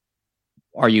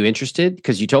you interested?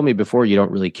 Because you told me before you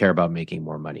don't really care about making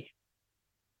more money.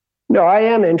 No, I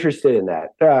am interested in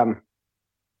that.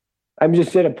 I'm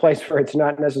just in a place where it's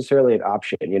not necessarily an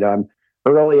option. I'm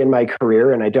early in my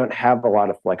career and I don't have a lot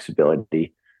of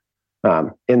flexibility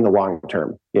in the long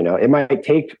term. It might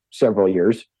take several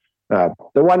years. The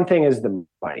one thing is the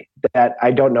money, that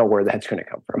I don't know where that's going to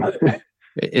come from.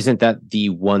 Isn't that the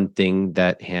one thing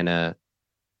that Hannah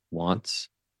wants?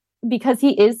 Because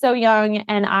he is so young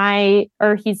and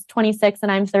he's 26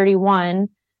 and I'm 31.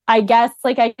 I guess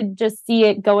like I could just see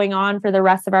it going on for the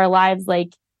rest of our lives.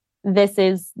 Like this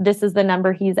is the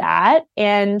number he's at.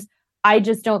 And I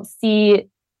just don't see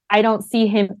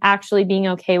him actually being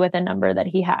okay with a number that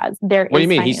he has. What do you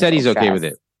mean? He said he's okay with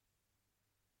it.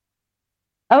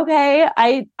 Okay.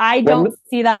 I don't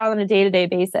see that on a day-to-day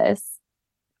basis.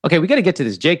 Okay, we got to get to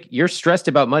this. Jake, you're stressed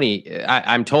about money,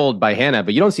 I'm told by Hannah,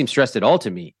 but you don't seem stressed at all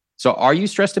to me. So are you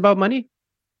stressed about money?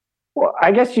 Well,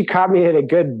 I guess you caught me at a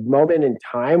good moment in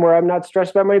time where I'm not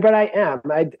stressed about money, but I am.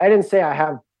 I didn't say I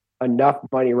have enough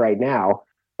money right now,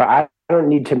 but I don't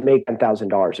need to make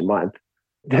 $10,000 a month.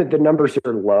 The numbers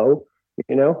are low,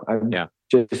 I'm not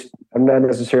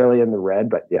necessarily in the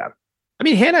red, but yeah. I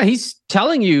mean, Hannah, he's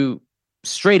telling you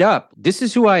straight up, this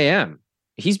is who I am.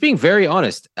 He's being very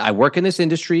honest. I work in this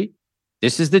industry.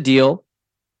 This is the deal.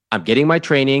 I'm getting my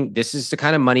training. This is the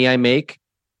kind of money I make.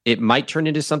 It might turn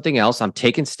into something else. I'm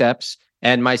taking steps,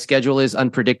 and my schedule is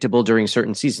unpredictable during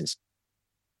certain seasons.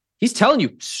 He's telling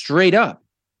you straight up.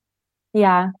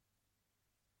 Yeah.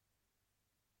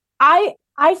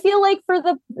 I feel like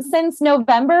since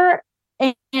November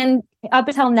and up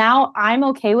until now, I'm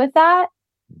okay with that.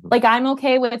 Like I'm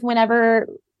okay with whenever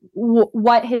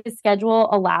what his schedule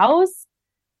allows,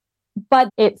 but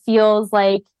it feels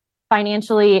like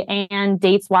financially and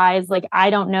dates wise, like I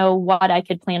don't know what I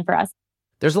could plan for us.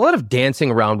 There's a lot of dancing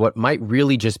around what might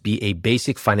really just be a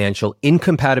basic financial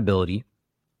incompatibility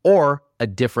or a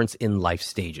difference in life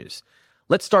stages.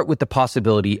 Let's start with the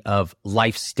possibility of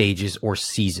life stages or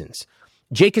seasons.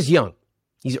 Jake is young.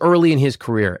 He's early in his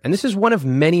career. And this is one of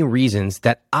many reasons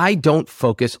that I don't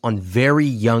focus on very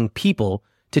young people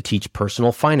to teach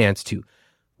personal finance to.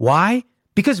 Why?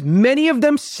 Because many of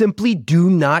them simply do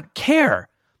not care.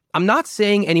 I'm not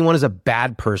saying anyone is a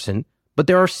bad person, but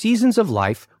there are seasons of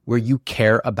life where you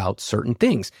care about certain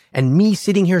things. And me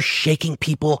sitting here shaking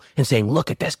people and saying,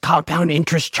 look at this compound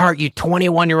interest chart, you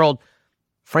 21-year-old,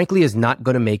 frankly, is not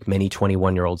going to make many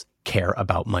 21-year-olds care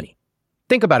about money.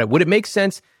 Think about it. Would it make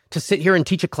sense to sit here and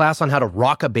teach a class on how to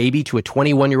rock a baby to a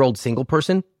 21-year-old single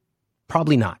person?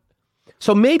 Probably not.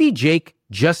 So maybe Jake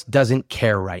just doesn't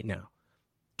care right now.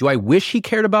 Do I wish he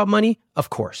cared about money? Of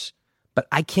course. But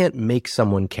I can't make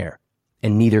someone care,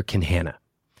 and neither can Hannah.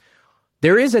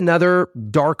 There is another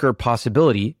darker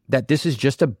possibility that this is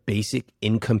just a basic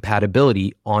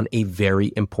incompatibility on a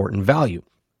very important value.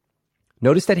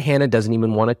 Notice that Hannah doesn't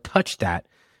even want to touch that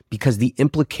because the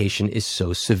implication is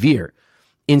so severe.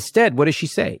 Instead, what does she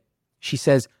say? She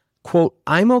says, quote,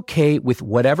 I'm okay with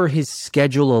whatever his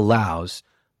schedule allows,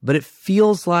 but it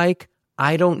feels like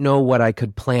I don't know what I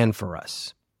could plan for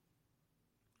us.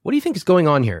 What do you think is going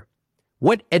on here?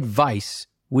 What advice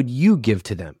would you give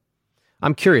to them?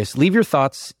 I'm curious. Leave your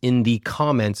thoughts in the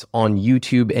comments on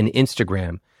YouTube and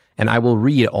Instagram, and I will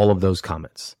read all of those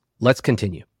comments. Let's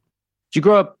continue. Did you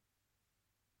grow up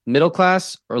middle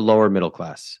class or lower middle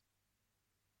class?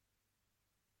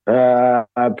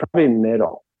 Probably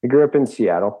middle. I grew up in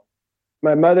Seattle.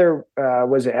 My mother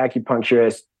was an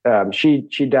acupuncturist.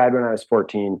 She died when I was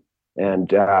 14,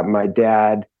 and my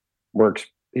dad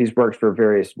he's worked for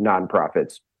various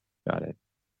nonprofits. Got it.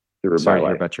 Sorry to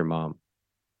hear about your mom.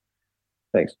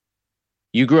 Thanks.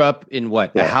 You grew up in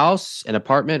what? Yeah. A house, an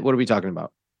apartment? What are we talking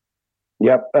about?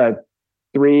 Yep.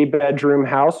 3-bedroom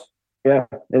house. Yeah.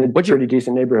 In a pretty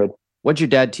decent neighborhood. What'd your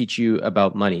dad teach you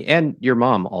about money? And your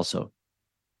mom also?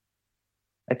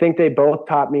 I think they both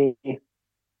taught me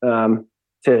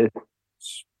to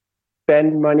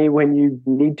spend money when you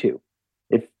need to.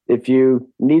 If you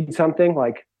need something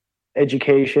like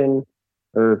education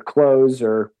or clothes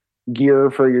or gear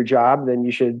for your job, then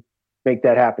you should make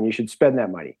that happen. You should spend that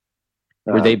money.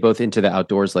 Were they both into the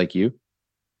outdoors like you?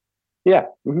 Yeah.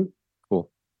 Mm-hmm. Cool.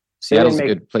 Seattle's a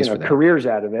good place for that. Careers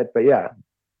out of it, but yeah.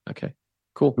 Okay,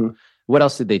 cool. Mm-hmm. What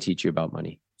else did they teach you about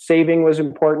money? Saving was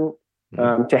important,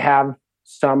 to have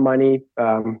some money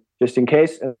just in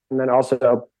case. And then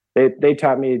also they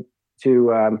taught me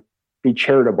to be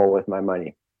charitable with my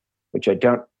money, which I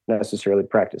don't necessarily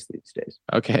practice these days.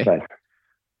 Okay. But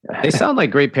they sound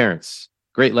like great parents.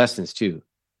 Great lessons too.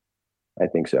 I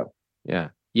think so. Yeah.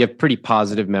 You have pretty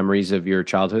positive memories of your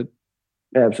childhood?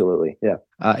 Absolutely. Yeah.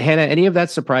 Hannah, any of that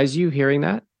surprise you hearing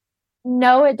that?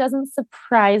 No, it doesn't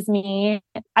surprise me.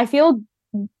 I feel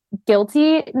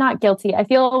not guilty. I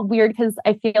feel weird because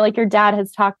I feel like your dad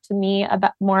has talked to me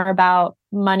more about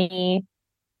money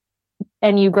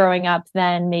and you growing up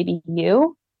than maybe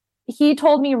you. He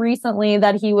told me recently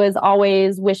that he was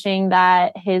always wishing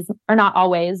that or not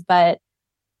always, but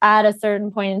at a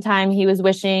certain point in time, he was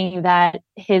wishing that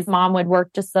his mom would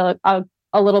work just a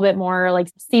little bit more, like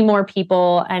see more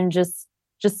people and just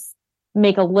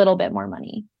make a little bit more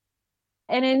money.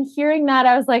 And in hearing that,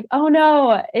 I was like, oh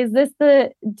no,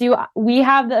 do we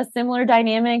have a similar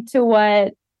dynamic to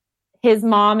what his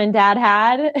mom and dad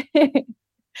had?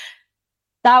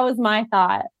 That was my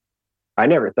thought. I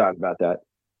never thought about that.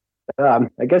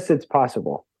 I guess it's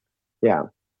possible. Yeah.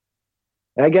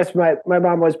 And I guess my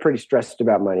mom was pretty stressed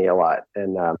about money a lot.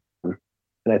 And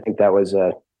I think that was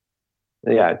a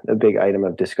big item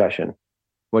of discussion.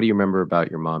 What do you remember about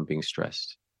your mom being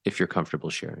stressed, if you're comfortable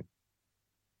sharing?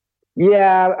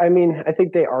 Yeah, I mean, I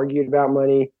think they argued about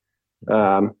money,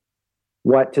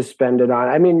 what to spend it on.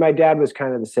 I mean, my dad was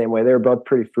kind of the same way. They were both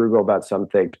pretty frugal about some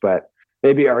things, but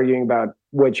maybe arguing about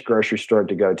which grocery store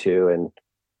to go to and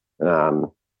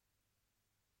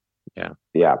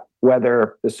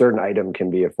whether a certain item can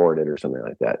be afforded or something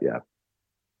like that. Yeah.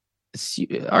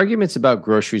 Arguments about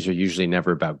groceries are usually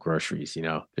never about groceries.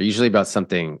 They're usually about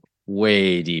something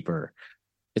way deeper.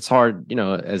 It's hard,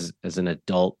 as an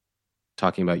adult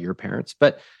talking about your parents,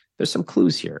 but there's some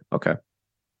clues here. Okay.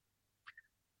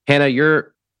 Hannah,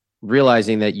 you're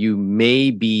realizing that you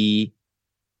may be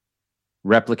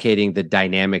replicating the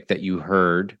dynamic that you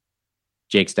heard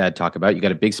Jake's dad talk about. You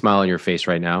got a big smile on your face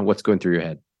right now. What's going through your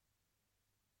head?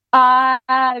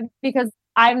 Because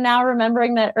I'm now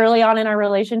remembering that early on in our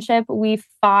relationship, we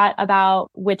fought about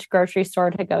which grocery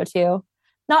store to go to.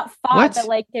 Not fought, what? But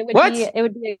like it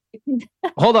would be.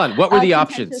 Hold on. What were the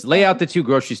options? Lay out the two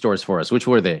grocery stores for us. Which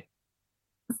were they?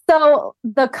 So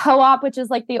the Co-op, which is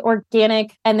like the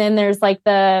organic, and then there's like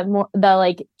the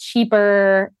like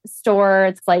cheaper store.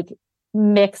 It's like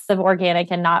mix of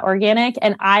organic and not organic.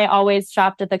 And I always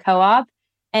shopped at the Co-op,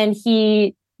 and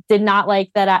he did not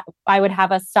like that I would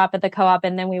have us stop at the Co-op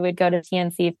and then we would go to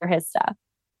TNC for his stuff.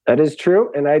 That is true,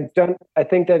 and I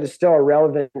think that is still a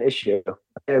relevant issue.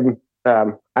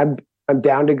 I'm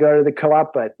down to go to the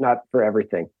Co-op, but not for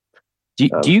everything. Do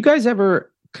you guys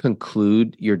ever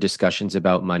conclude your discussions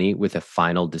about money with a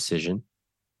final decision?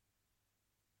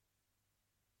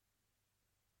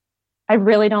 I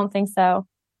really don't think so.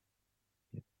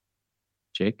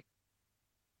 Jake?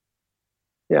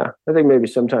 Yeah, I think maybe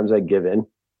sometimes I give in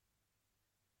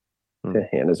to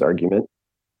Hannah's argument.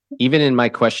 Even in my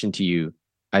question to you,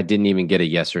 I didn't even get a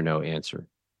yes or no answer.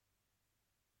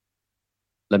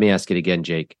 Let me ask it again,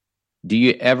 Jake. Do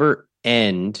you ever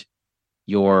end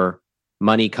your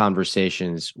money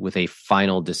conversations with a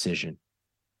final decision?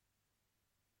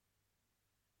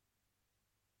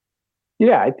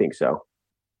 Yeah, I think so.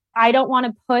 I don't want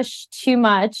to push too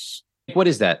much. What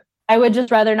is that? I would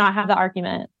just rather not have the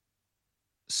argument.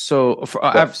 So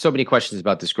I have so many questions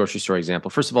about this grocery store example.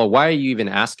 First of all, why are you even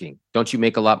asking? Don't you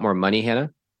make a lot more money, Hannah?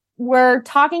 We're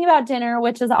talking about dinner,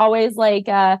 which is always like,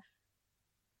 I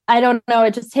don't know.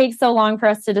 It just takes so long for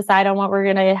us to decide on what we're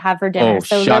going to have for dinner.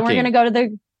 So shocking. Then we're going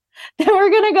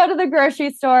to go to the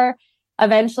grocery store.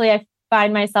 Eventually, I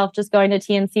find myself just going to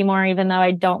TNC more, even though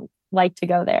I don't like to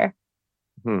go there.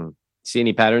 See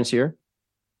any patterns here?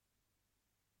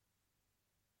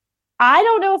 I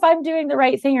don't know if I'm doing the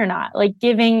right thing or not, like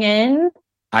giving in.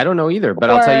 I don't know either,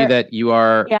 but I'll tell you that you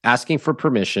are asking for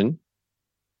permission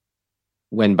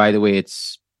when, by the way,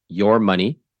 it's your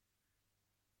money.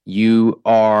 You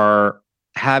are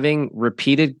having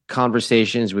repeated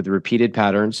conversations with repeated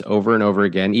patterns over and over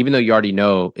again, even though you already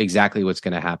know exactly what's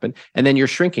going to happen. And then you're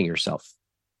shrinking yourself.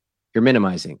 You're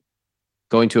minimizing,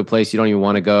 going to a place you don't even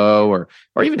want to go, or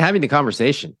even having the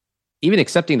conversation, even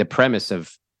accepting the premise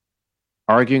of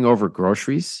arguing over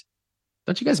groceries.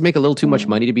 Don't you guys make a little too much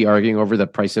money to be arguing over the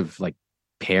price of like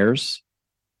pears?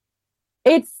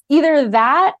 It's either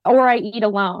that or I eat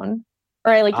alone,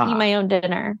 or I eat my own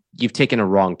dinner. You've taken a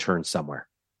wrong turn somewhere.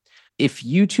 If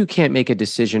you two can't make a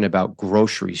decision about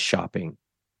groceries shopping,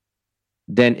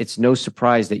 then it's no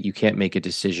surprise that you can't make a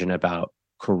decision about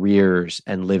careers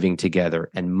and living together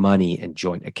and money and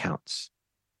joint accounts.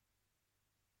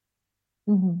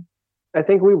 Mm-hmm. I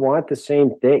think we want the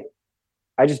same thing.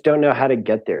 I just don't know how to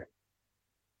get there.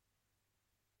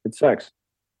 It sucks.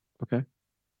 Okay.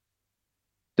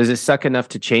 Does it suck enough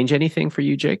to change anything for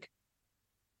you, Jake?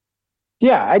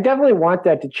 Yeah, I definitely want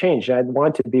that to change. I'd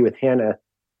want to be with Hannah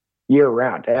year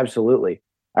round. Absolutely.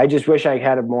 I just wish I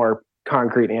had a more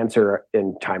concrete answer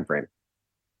in time frame.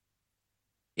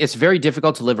 It's very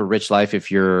difficult to live a rich life if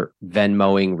you're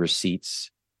Venmoing receipts.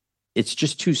 It's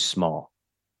just too small.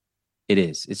 It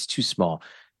is. It's too small.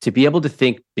 To be able to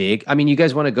think big. I mean, you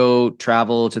guys want to go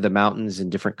travel to the mountains in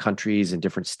different countries and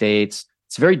different states.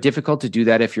 It's very difficult to do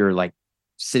that if you're like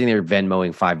sitting there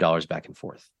Venmoing $5 back and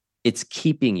forth. It's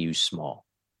keeping you small.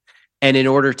 And in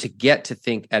order to get to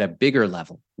think at a bigger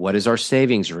level, what is our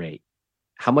savings rate?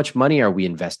 How much money are we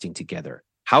investing together?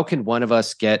 How can one of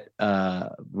us get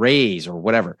a raise or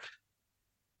whatever?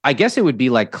 I guess it would be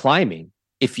like climbing.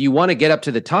 If you want to get up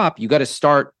to the top, you got to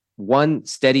start one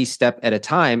steady step at a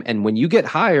time. And when you get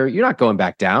higher, you're not going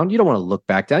back down. You don't want to look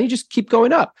back down. You just keep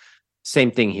going up. Same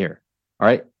thing here. All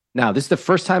right. Now, this is the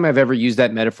first time I've ever used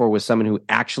that metaphor with someone who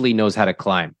actually knows how to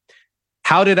climb.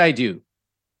 How did I do?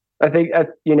 I think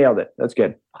you nailed it. That's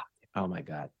good. Oh my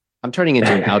God. I'm turning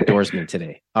into an outdoorsman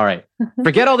today. All right.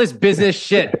 Forget all this business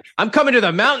shit. I'm coming to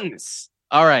the mountains.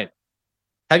 All right.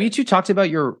 Have you two talked about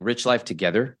your rich life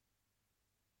together?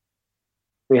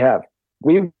 We have.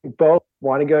 We both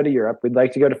want to go to Europe. We'd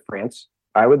like to go to France.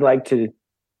 I would like to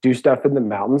do stuff in the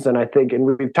mountains. And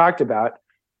we've talked about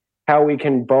how we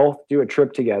can both do a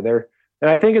trip together. And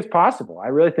I think it's possible. I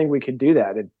really think we could do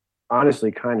that. And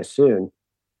honestly, kind of soon.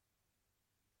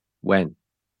 When?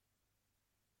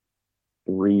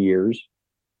 3 years,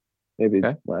 maybe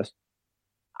less.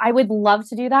 I would love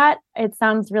to do that. It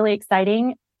sounds really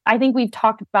exciting. I think we've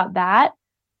talked about that.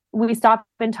 We stopped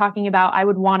been talking about, I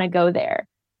would want to go there.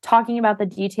 Talking about the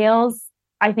details,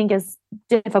 I think is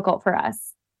difficult for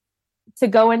us. To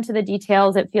go into the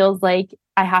details, it feels like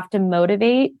I have to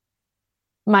motivate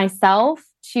myself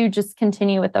to just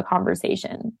continue with the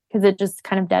conversation because it just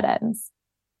kind of dead ends.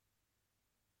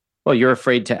 Well, you're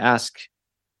afraid to ask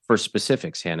for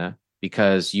specifics, Hannah,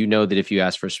 because you know that if you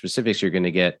ask for specifics, you're going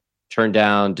to get turned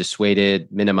down, dissuaded,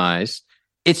 minimized.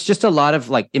 It's just a lot of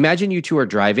like, imagine you two are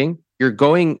driving, you're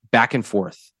going back and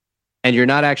forth, and you're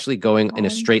not actually going in a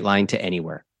straight line to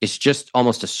anywhere. It's just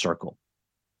almost a circle.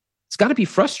 It's got to be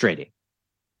frustrating.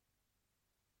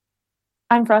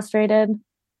 I'm frustrated.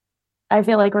 I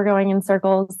feel like we're going in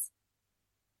circles.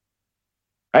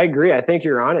 I agree. I think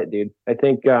you're on it, dude. I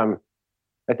think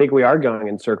we are going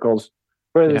in circles.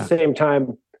 But at the same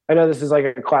time, I know this is like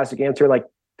a classic answer. Like,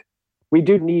 we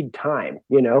do need time,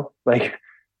 like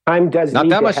time does not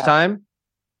that much time.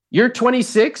 You're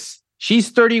 26.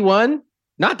 She's 31.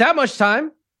 Not that much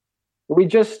time. We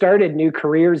just started new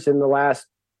careers in the last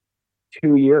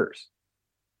 2 years.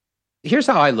 Here's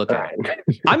how I look at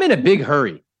it. I'm in a big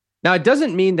hurry. Now, it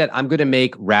doesn't mean that I'm going to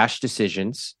make rash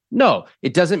decisions. No,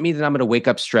 it doesn't mean that I'm going to wake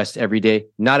up stressed every day.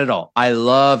 Not at all. I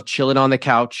love chilling on the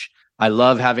couch. I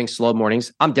love having slow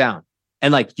mornings. I'm down.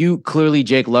 And like you clearly,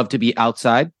 Jake, love to be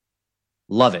outside.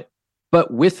 Love it.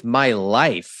 But with my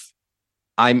life,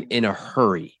 I'm in a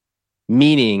hurry,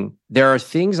 meaning there are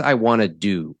things I want to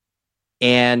do.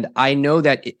 And I know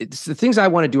that the things I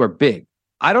want to do are big.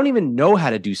 I don't even know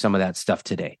how to do some of that stuff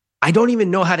today. I don't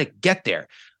even know how to get there.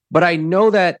 But I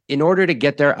know that in order to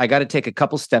get there, I got to take a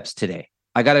couple steps today.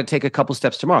 I got to take a couple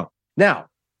steps tomorrow. Now,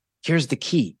 here's the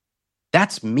key.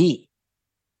 That's me.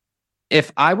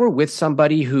 If I were with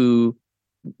somebody who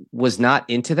was not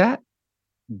into that,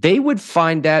 they would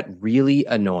find that really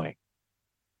annoying.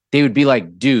 They would be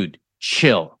like, dude,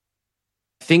 chill.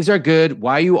 Things are good.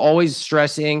 Why are you always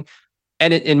stressing?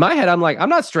 And in my head, I'm like, I'm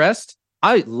not stressed.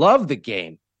 I love the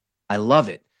game. I love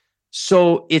it.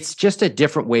 So it's just a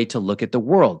different way to look at the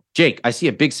world. Jake, I see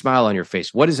a big smile on your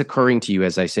face. What is occurring to you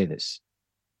as I say this?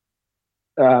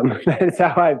 That's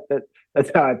how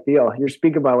I feel. You're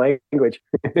speaking my language.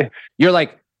 You're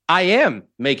like, I am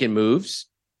making moves.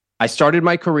 I started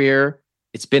my career.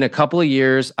 It's been a couple of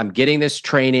years. I'm getting this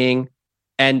training.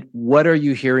 And what are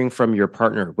you hearing from your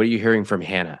partner? What are you hearing from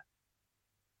Hannah?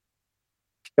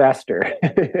 Faster.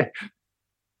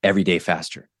 Every day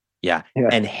faster. Yeah.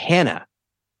 And Hannah,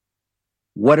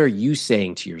 what are you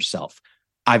saying to yourself?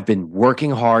 I've been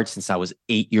working hard since I was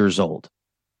 8 years old.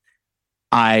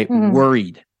 I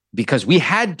worried because we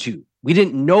had to. We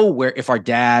didn't know if our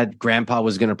dad, grandpa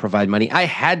was going to provide money. I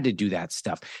had to do that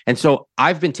stuff. And so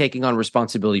I've been taking on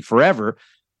responsibility forever.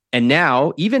 And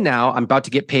now, even now, I'm about to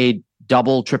get paid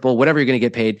double, triple, whatever you're going to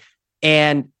get paid.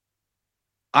 And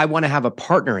I want to have a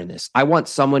partner in this. I want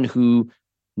someone who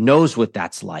knows what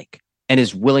that's like and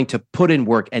is willing to put in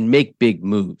work and make big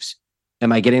moves.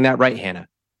 Am I getting that right, Hannah?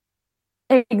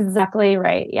 Exactly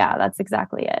right. Yeah, that's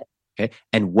exactly it. Okay.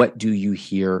 And what do you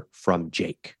hear from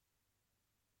Jake?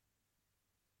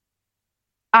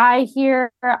 I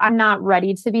hear I'm not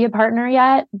ready to be a partner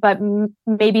yet, but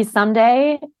maybe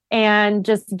someday, and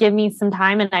just give me some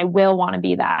time and I will want to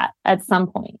be that at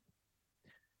some point.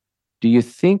 Do you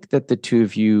think that the two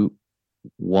of you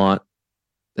want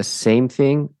the same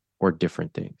thing or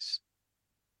different things?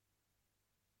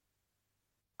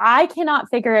 I cannot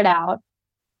figure it out.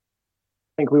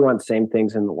 I think we want the same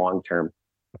things in the long term.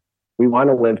 We want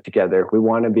to live together. We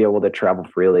want to be able to travel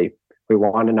freely. We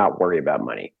want to not worry about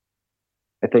money.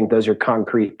 I think those are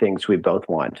concrete things we both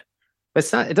want.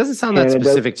 But it doesn't sound that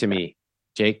specific to me,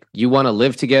 Jake. You want to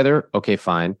live together? Okay,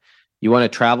 fine. You want to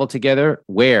travel together?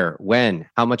 Where? When?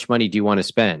 How much money do you want to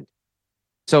spend?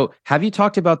 So have you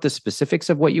talked about the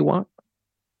specifics of what you want?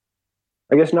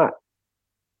 I guess not.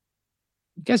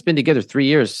 You guys been together 3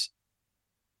 years.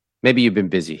 Maybe you've been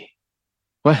busy.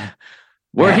 What?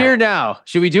 We're here now.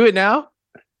 Should we do it now?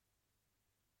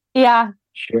 Yeah.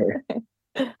 Sure.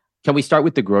 Can we start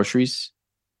with the groceries?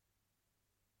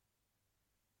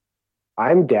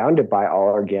 I'm down to buy all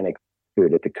organic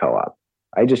food at the co-op.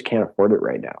 I just can't afford it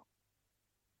right now.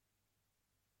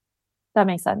 That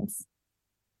makes sense.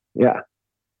 Yeah.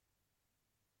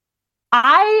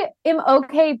 I am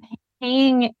okay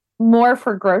paying more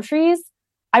for groceries.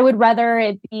 I would rather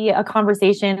it be a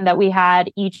conversation that we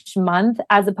had each month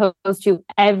as opposed to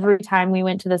every time we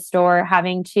went to the store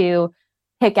having to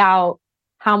pick out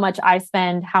how much I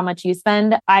spend, how much you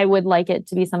spend. I would like it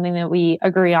to be something that we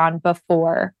agree on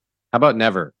before. How about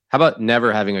never? How about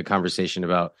never having a conversation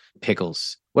about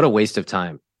pickles? What a waste of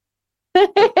time.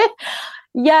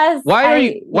 Yes.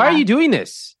 Why are you doing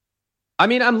this? I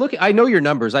mean, I know your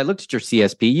numbers. I looked at your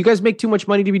CSP. You guys make too much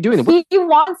money to be doing it. He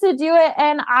wants to do it,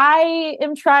 and I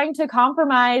am trying to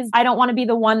compromise. I don't want to be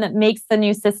the one that makes the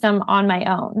new system on my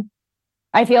own.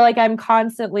 I feel like I'm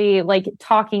constantly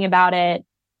talking about it.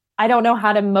 I don't know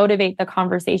how to motivate the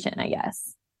conversation, I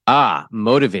guess.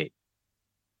 Motivate.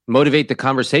 Motivate the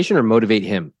conversation or motivate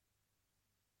him?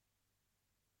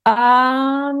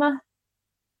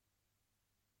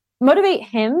 Motivate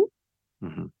him.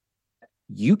 Mm-hmm.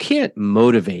 You can't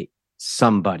motivate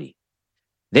somebody.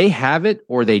 They have it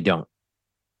or they don't.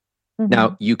 Mm-hmm.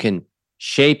 Now, you can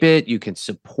shape it, you can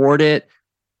support it,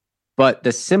 but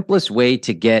the simplest way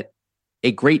to get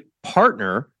a great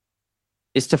partner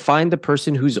is to find the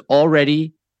person who's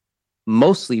already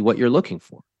mostly what you're looking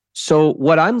for. So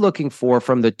what I'm looking for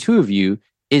from the two of you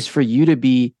is for you to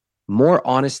be more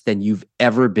honest than you've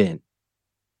ever been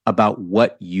about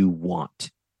what you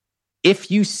want.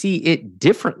 If you see it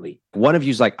differently, one of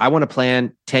you's like, I want to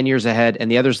plan 10 years ahead,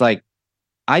 and the other's like,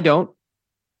 I don't.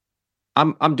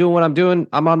 I'm doing what I'm doing.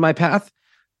 I'm on my path.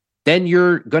 Then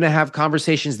you're going to have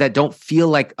conversations that don't feel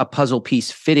like a puzzle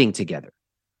piece fitting together.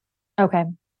 Okay.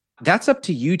 That's up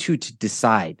to you two to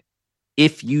decide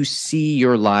if you see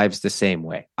your lives the same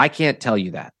way. I can't tell you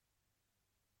that.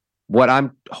 What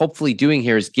I'm hopefully doing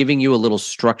here is giving you a little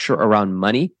structure around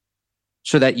money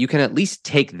so that you can at least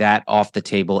take that off the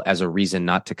table as a reason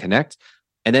not to connect.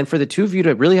 And then for the two of you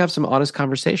to really have some honest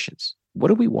conversations. What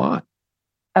do we want?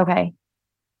 Okay.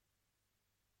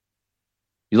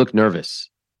 You look nervous.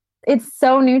 It's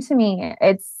so new to me.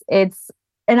 It's,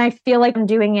 and I feel like I'm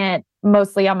doing it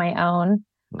mostly on my own.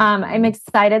 I'm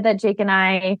excited that Jake and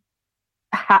I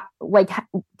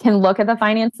can look at the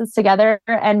finances together,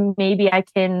 and maybe I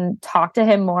can talk to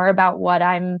him more about what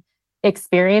I'm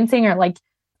experiencing, or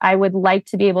I would like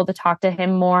to be able to talk to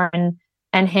him more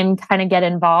and him kind of get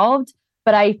involved.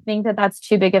 But I think that that's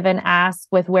too big of an ask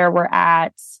with where we're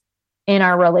at in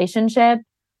our relationship,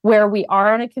 where we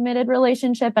are in a committed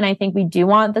relationship. And I think we do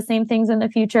want the same things in the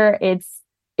future. It's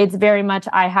very much,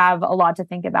 I have a lot to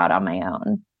think about on my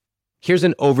own. Here's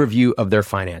an overview of their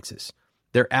finances.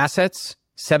 Their assets,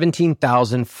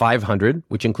 $17,500,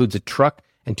 which includes a truck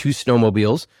and 2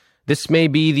 snowmobiles. This may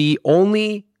be the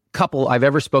only couple I've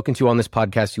ever spoken to on this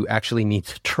podcast who actually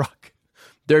needs a truck.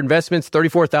 Their investments,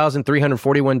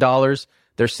 $34,341.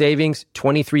 Their savings,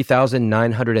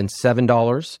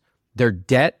 $23,907. Their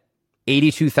debt,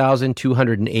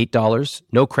 $82,208.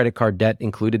 No credit card debt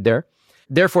included there.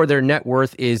 Therefore, their net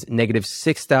worth is negative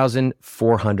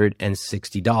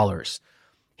 $6,460.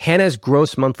 Hannah's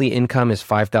gross monthly income is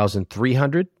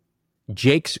 $5,300.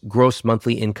 Jake's gross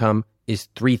monthly income is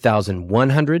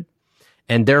 $3,100.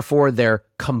 And therefore, their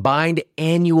combined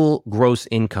annual gross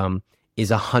income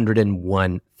is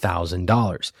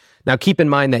 $101,000. Now, keep in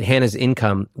mind that Hannah's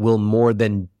income will more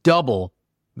than double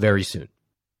very soon.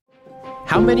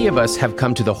 How many of us have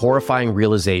come to the horrifying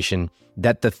realization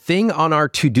that the thing on our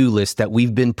to-do list that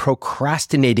we've been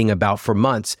procrastinating about for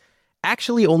months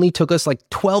actually only took us like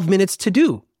 12 minutes to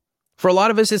do? For a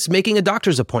lot of us, it's making a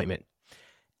doctor's appointment.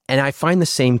 And I find the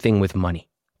same thing with money.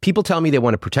 People tell me they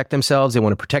want to protect themselves, they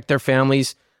want to protect their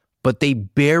families, but they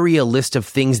bury a list of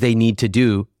things they need to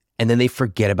do, and then they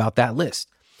forget about that list.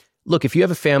 Look, if you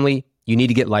have a family, you need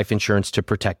to get life insurance to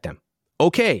protect them.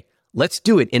 Okay, let's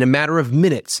do it in a matter of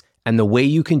minutes. And the way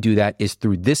you can do that is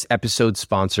through this episode's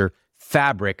sponsor,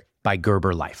 Fabric by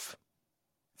Gerber Life.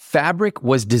 Fabric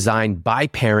was designed by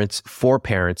parents for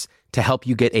parents to help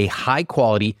you get a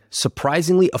high-quality,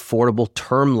 surprisingly affordable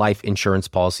term life insurance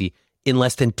policy in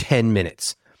less than 10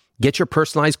 minutes. Get your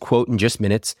personalized quote in just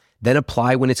minutes, then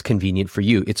apply when it's convenient for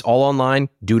you. It's all online.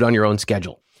 Do it on your own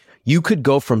schedule. You could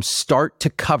go from start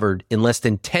to covered in less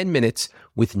than 10 minutes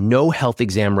with no health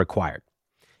exam required.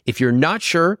 If you're not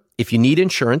sure if you need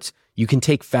insurance, you can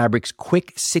take Fabric's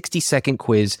quick 60-second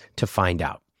quiz to find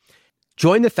out.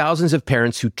 Join the thousands of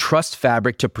parents who trust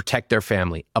Fabric to protect their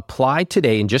family. Apply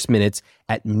today in just minutes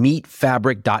at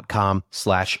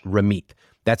meetfabric.com/Ramit.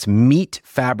 That's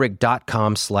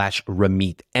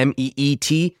meetfabric.com/Ramit.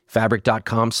 MEET,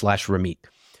 fabric.com/Ramit.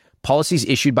 Policies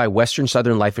issued by Western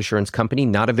Southern Life Assurance Company,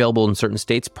 not available in certain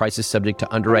states. Prices subject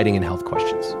to underwriting and health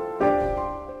questions.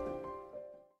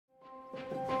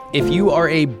 If you are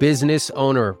a business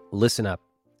owner, listen up.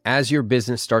 As your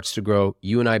business starts to grow,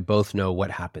 you and I both know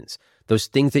what happens. Those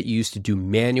things that you used to do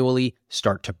manually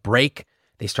start to break.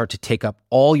 They start to take up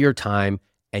all your time,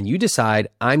 and you decide,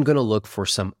 I'm going to look for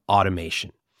some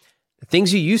automation. The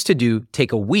things you used to do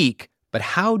take a week, but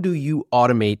how do you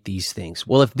automate these things?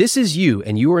 Well, if this is you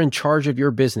and you are in charge of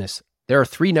your business, there are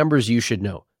 3 numbers you should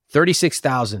know: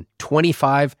 36,000,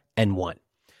 25, and 1.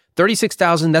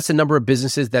 36,000, that's the number of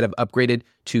businesses that have upgraded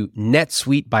to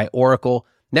NetSuite by Oracle.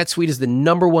 NetSuite is the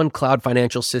 #1 cloud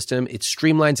financial system. It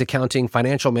streamlines accounting,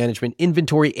 financial management,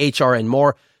 inventory, HR, and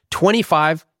more.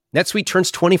 25, NetSuite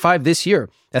turns 25 this year.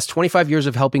 That's 25 years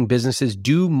of helping businesses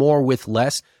do more with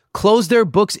less, close their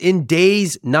books in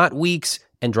days, not weeks,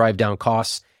 and drive down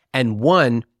costs. And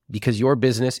 1, because your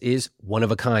business is one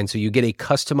of a kind. So you get a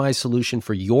customized solution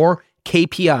for your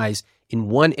KPIs in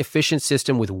one efficient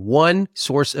system with one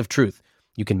source of truth.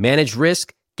 You can manage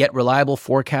risk, get reliable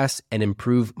forecasts, and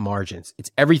improve margins.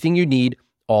 It's everything you need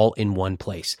all in one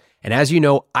place. And as you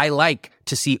know, I like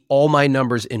to see all my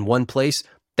numbers in one place.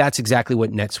 That's exactly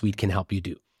what NetSuite can help you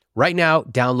do. Right now,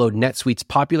 download NetSuite's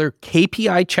popular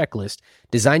KPI checklist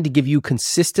designed to give you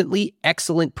consistently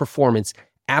excellent performance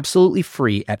absolutely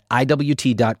free at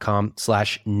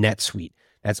iwt.com/NetSuite.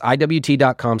 That's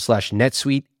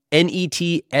iwt.com/NetSuite,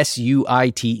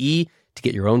 NETSUITE, to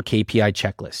get your own KPI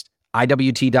checklist.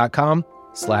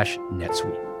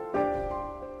 iwt.com/NetSuite.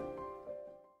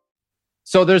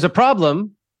 So there's a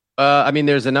problem.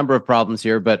 There's a number of problems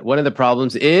here, but one of the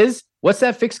problems is, what's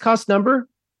that fixed cost number?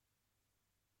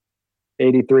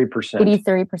 83%.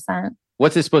 83%.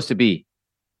 What's it supposed to be?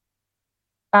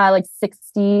 Like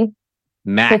 60,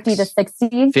 max 50 to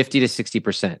 60. 50 to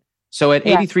 60%. So at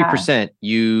 83%,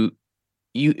 you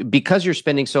because you're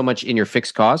spending so much in your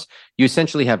fixed costs, you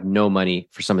essentially have no money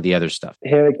for some of the other stuff.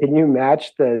 Hannah, can you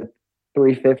match the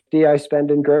 $350 I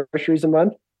spend in groceries a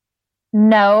month?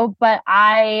 No, but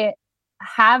I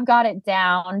have got it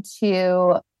down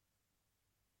to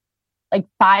like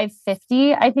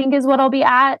 $550, I think is what I'll be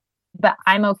at. But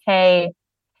I'm okay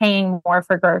paying more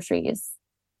for groceries.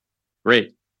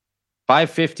 Great.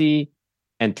 $550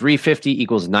 and $350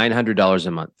 equals $900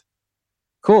 a month.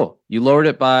 Cool. You lowered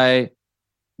it by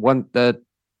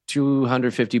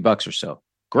 $250 or so.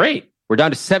 Great. We're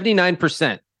down to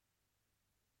 79%.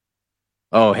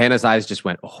 Oh, Hannah's eyes just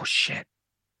went, oh shit.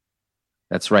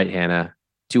 That's right, Hannah.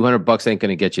 $200 ain't going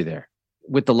to get you there.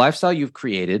 With the lifestyle you've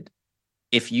created,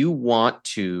 if you want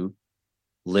to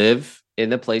live in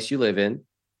the place you live in,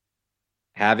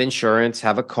 have insurance,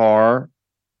 have a car,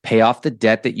 pay off the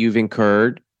debt that you've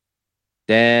incurred,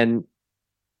 then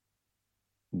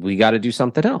we got to do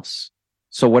something else.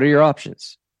 So what are your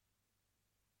options?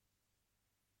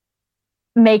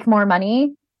 Make more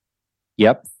money.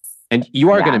 Yep. And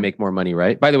you are going to make more money,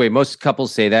 right? By the way, most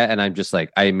couples say that, and I'm just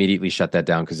like, I immediately shut that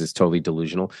down because it's totally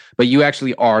delusional. But you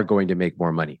actually are going to make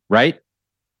more money, right?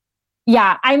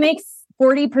 Yeah, I make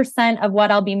 40% of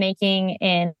what I'll be making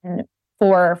in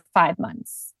 4 or 5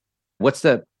 months. What's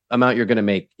the amount you're going to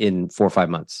make in 4 or 5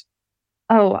 months?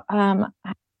 Oh,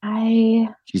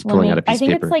 She's pulling out a piece of paper. I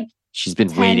think it's like she's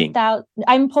been waiting.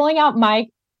 I'm pulling out my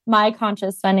my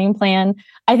conscious spending plan.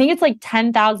 I think it's like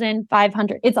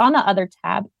 10,500. It's on the other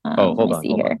tab. Hold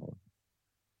on.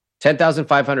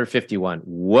 10,551.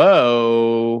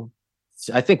 Whoa.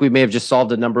 I think we may have just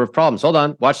solved a number of problems. Hold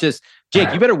on. Watch this.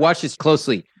 Jake, you better watch this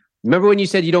closely. Remember when you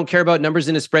said you don't care about numbers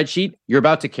in a spreadsheet? You're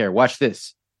about to care. Watch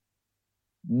this.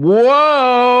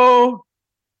 Whoa.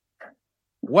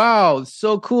 Wow.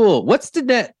 So cool. What's the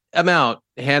net amount,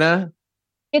 Hannah?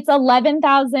 It's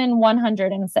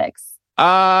 11,106.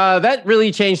 That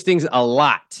really changed things a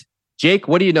lot. Jake,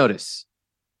 what do you notice?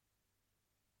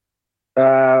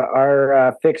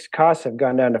 Our fixed costs have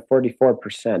gone down to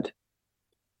 44%.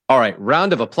 All right,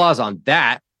 round of applause on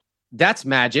that. That's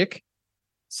magic.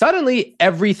 Suddenly,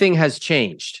 everything has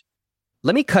changed.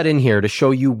 Let me cut in here to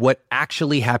show you what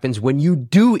actually happens when you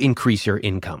do increase your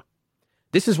income.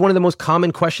 This is one of the most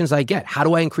common questions I get. How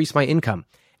do I increase my income?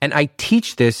 And I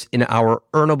teach this in our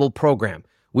Earnable program,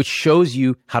 which shows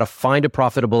you how to find a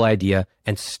profitable idea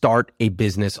and start a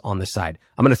business on the side.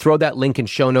 I'm going to throw that link in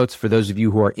show notes for those of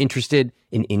you who are interested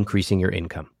in increasing your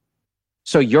income.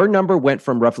 So your number went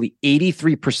from roughly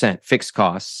 83% fixed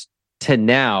costs to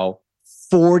now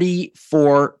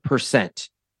 44%.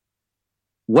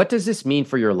 What does this mean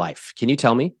for your life? Can you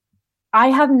tell me? I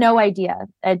have no idea.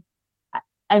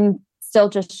 I'm still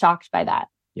just shocked by that.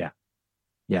 Yeah.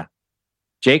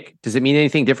 Jake, does it mean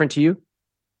anything different to you?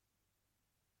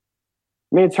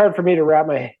 I mean, it's hard for me to wrap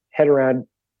my head around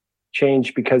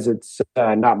change because it's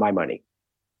not my money.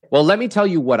 Well, let me tell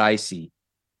you what I see.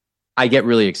 I get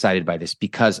really excited by this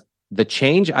because the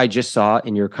change I just saw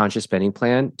in your conscious spending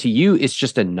plan, to you, it's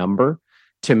just a number.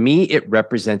 To me, it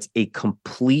represents a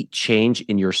complete change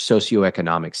in your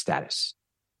socioeconomic status.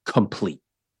 Complete.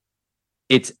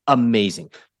 It's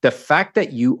amazing. The fact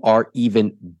that you are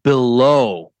even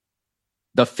below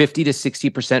the 50 to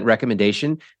 60%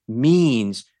 recommendation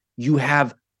means you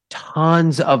have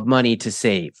tons of money to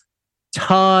save,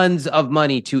 tons of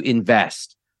money to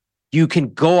invest. You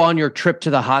can go on your trip to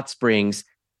the hot springs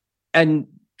and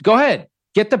go ahead,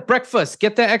 get the breakfast,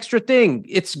 get the extra thing.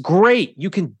 It's great. You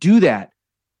can do that.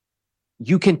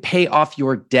 You can pay off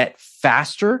your debt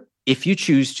faster if you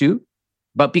choose to.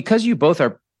 But because you both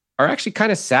are actually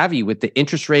kind of savvy with the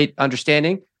interest rate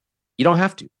understanding, you don't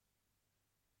have to.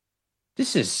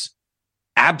 This is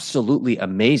absolutely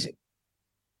amazing.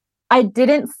 I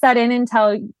didn't set in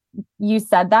until you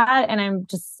said that. And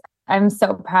I'm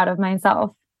so proud of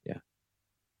myself. Yeah.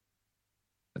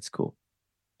 That's cool.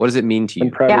 What does it mean to you?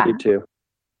 I'm proud of you too.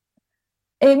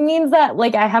 It means that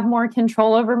like I have more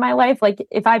control over my life. Like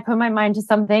if I put my mind to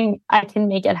something, I can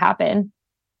make it happen.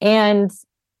 And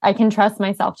I can trust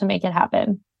myself to make it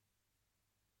happen.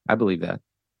 I believe that.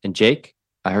 And Jake,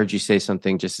 I heard you say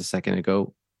something just a second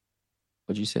ago.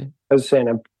 What'd you say? I was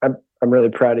saying I'm really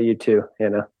proud of you too,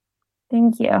 Hannah.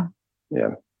 Thank you. Yeah.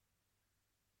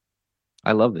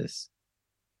 I love this.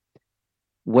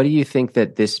 What do you think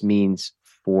that this means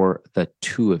for the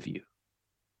two of you?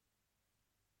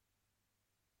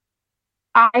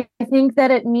 I think that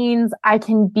it means I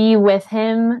can be with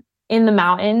him in the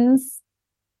mountains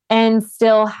and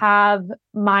still have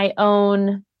my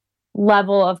own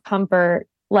level of comfort.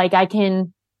 Like I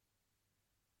can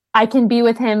be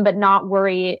with him, but not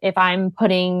worry if I'm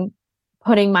putting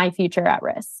my future at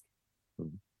risk.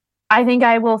 I think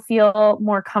I will feel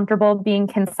more comfortable being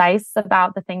concise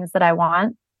about the things that I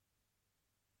want.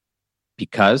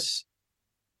 Because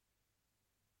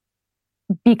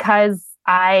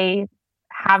I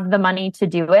have the money to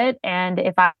do it. And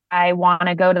if I want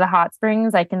to go to the hot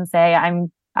springs, I can say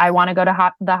I want to go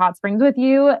to the hot springs with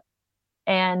you,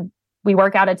 and we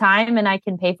work out a time and I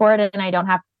can pay for it, and I don't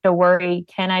have to worry,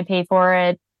 can I pay for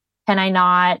it? Can I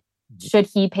not? Should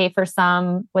he pay for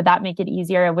some? Would that make it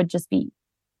easier? It would just be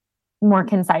more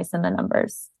concise in the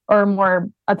numbers, or more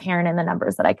apparent in the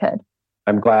numbers that I could.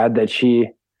 I'm glad that she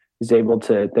is able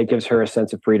to, that gives her a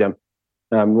sense of freedom,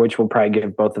 which will probably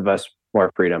give both of us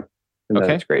more freedom. And okay.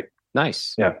 That's great.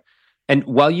 Nice. Yeah. And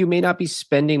while you may not be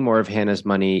spending more of Hannah's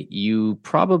money, you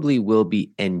probably will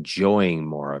be enjoying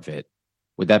more of it.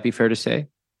 Would that be fair to say?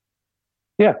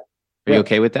 Yeah. Are you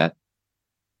okay with that?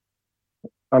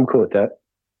 I'm cool with that.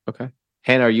 Okay.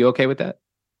 Hannah, are you okay with that?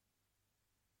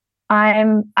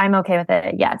 I'm okay with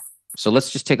it. Yes. So let's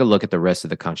just take a look at the rest of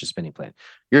the conscious spending plan.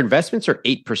 Your investments are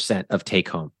 8% of take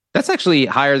home. That's actually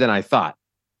higher than I thought.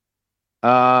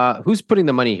 Who's putting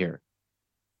the money here?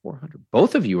 400.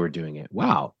 Both of you are doing it.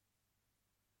 Wow.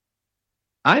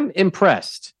 I'm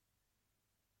impressed.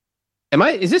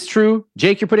 Is this true?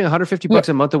 Jake, you're putting 150 bucks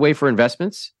a month away for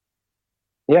investments?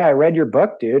 Yeah, I read your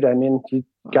book, dude. I mean, you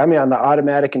got me on the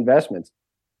automatic investments.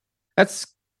 That's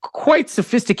quite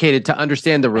sophisticated to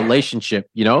understand the relationship,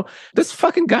 you know? This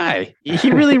fucking guy,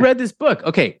 he really read this book.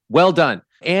 Okay, well done.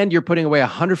 And you're putting away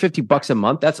 $150 a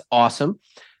month. That's awesome.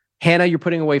 Hannah, you're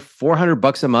putting away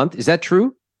 $400 a month. Is that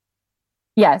true?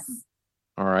 Yes.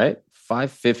 All right.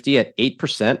 $550 at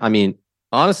 8%. I mean,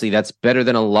 honestly, that's better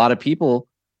than a lot of people.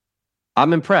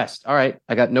 I'm impressed. All right.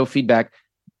 I got no feedback.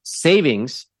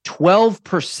 Savings,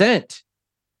 12%.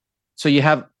 So you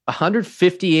have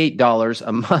 $158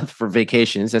 a month for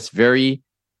vacations. That's very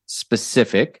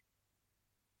specific.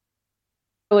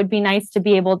 It would be nice to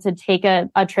be able to take a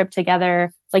trip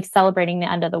together, like celebrating the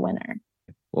end of the winter.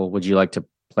 Well, would you like to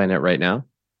plan it right now?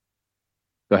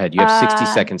 Go ahead. You have 60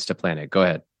 seconds to plan it. Go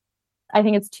ahead. I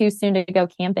think it's too soon to go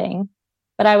camping,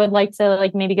 but I would like to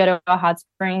like maybe go to a hot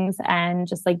springs and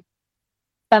just like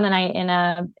spend the night in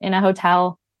a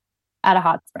hotel at a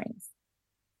hot springs.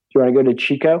 Do you want to go to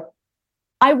Chico?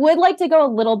 I would like to go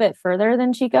a little bit further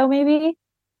than Chico, maybe.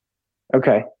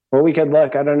 Okay. Well, we could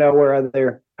look. I don't know where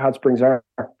other hot springs are,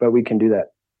 but we can do that.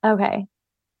 Okay.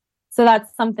 So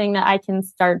that's something that I can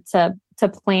start to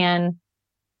plan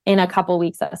in a couple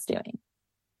weeks of us doing.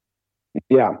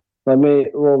 Yeah.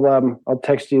 I'll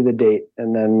text you the date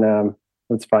and then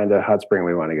let's find a hot spring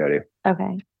we want to go to.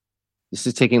 Okay. This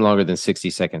is taking longer than 60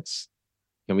 seconds.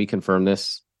 Can we confirm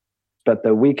this? But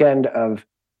the weekend of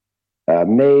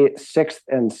May 6th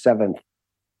and 7th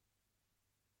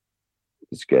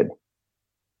is good.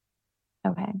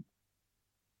 Okay.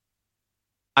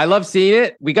 I love seeing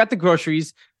it. We got the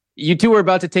groceries. You two were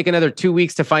about to take another 2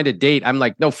 weeks to find a date. I'm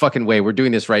like, no fucking way. We're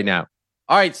doing this right now.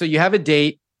 All right. So you have a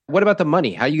date. What about the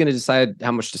money? How are you going to decide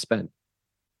how much to spend?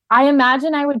 I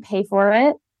imagine I would pay for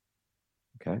it.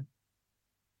 Okay.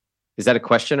 Is that a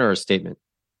question or a statement?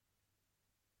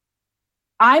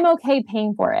 I'm okay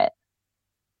paying for it.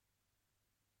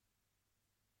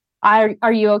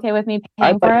 Are you okay with me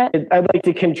paying for it? I'd like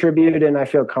to contribute and I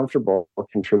feel comfortable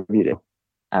contributing.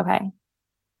 Okay.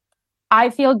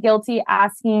 I feel guilty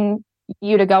asking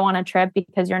you to go on a trip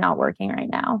because you're not working right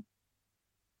now.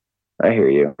 I hear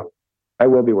you. I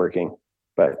will be working,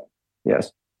 but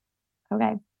yes.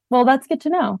 Okay. Well, that's good to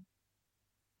know.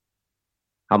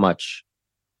 How much?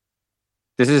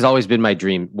 This has always been my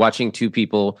dream, watching two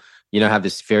people, have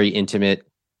this very intimate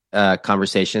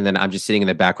conversation. Then I'm just sitting in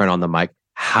the background on the mic.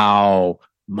 How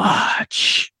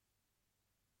much?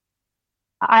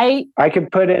 I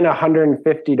could put in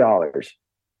 $150.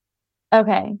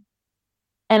 Okay.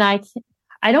 And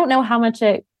I don't know how much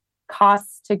it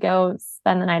costs to go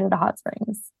spend the night at a hot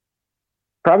springs.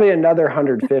 Probably another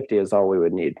 150 is all we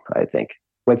would need, I think,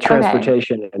 with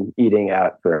transportation and eating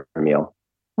out for a meal.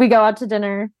 We go out to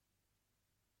dinner.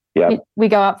 Yeah. We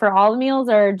go out for all the meals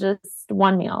or just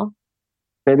one meal?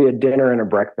 Maybe a dinner and a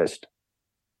breakfast.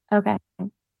 Okay.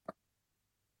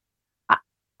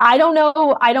 I don't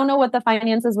know. I don't know what the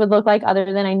finances would look like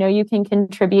other than I know you can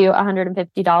contribute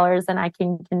 $150 and I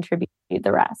can contribute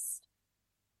the rest.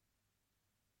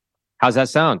 How's that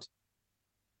sound?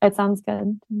 It sounds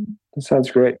good. It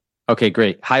sounds great. Okay,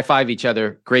 great. High five each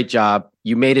other. Great job.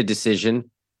 You made a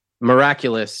decision.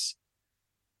 Miraculous.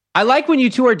 I like when you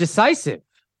two are decisive.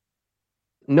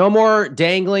 No more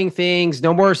dangling things.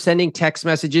 No more sending text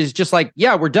messages. Just like,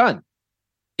 yeah, we're done.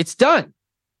 It's done.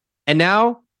 And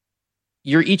now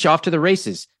you're each off to the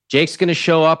races. Jake's going to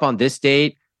show up on this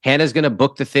date. Hannah's going to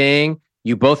book the thing.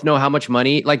 You both know how much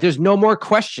money. Like, there's no more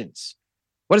questions.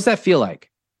 What does that feel like?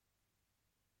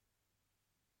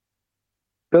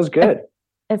 Feels good.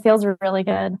 It feels really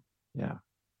good. Yeah.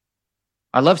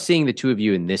 I love seeing the two of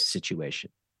you in this situation.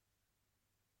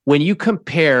 When you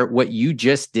compare what you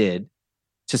just did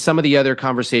to some of the other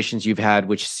conversations you've had,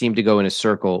 which seem to go in a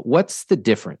circle, what's the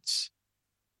difference?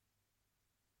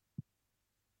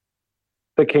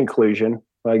 The conclusion,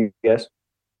 I guess.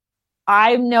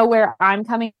 I know where I'm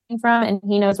coming from and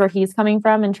he knows where he's coming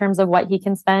from in terms of what he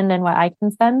can spend and what I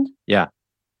can spend. Yeah.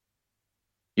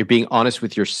 You're being honest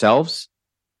with yourselves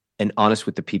and honest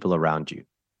with the people around you.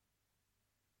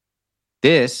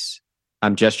 This,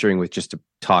 I'm gesturing with just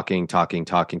talking,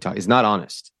 is not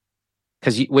honest.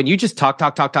 Because when you just talk,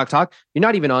 you're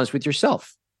not even honest with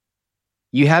yourself.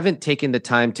 You haven't taken the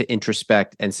time to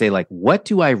introspect and say, like, what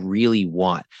do I really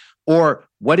want? Or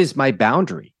what is my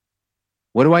boundary?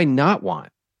 What do I not want?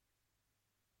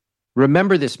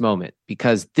 Remember this moment,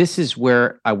 because this is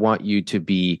where I want you to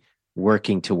be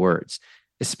working towards,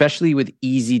 especially with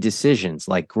easy decisions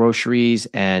like groceries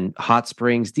and hot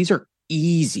springs. These are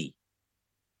easy.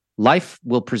 Life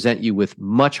will present you with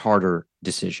much harder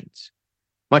decisions,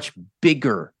 much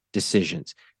bigger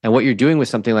decisions. And what you're doing with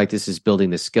something like this is building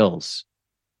the skills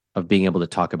of being able to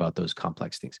talk about those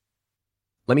complex things.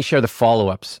 Let me share the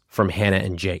follow-ups from Hannah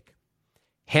and Jake.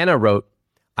 Hannah wrote,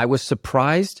 I was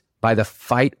surprised by the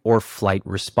fight or flight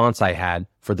response I had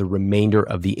for the remainder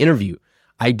of the interview.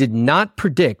 I did not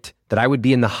predict that I would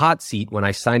be in the hot seat when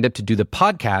I signed up to do the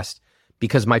podcast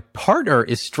because my partner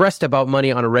is stressed about money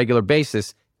on a regular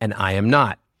basis and I am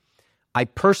not. I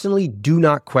personally do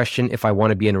not question if I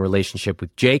want to be in a relationship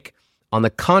with Jake. On the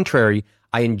contrary,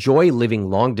 I enjoy living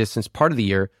long distance part of the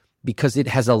year because it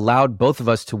has allowed both of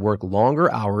us to work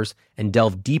longer hours and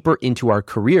delve deeper into our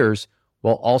careers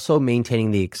while also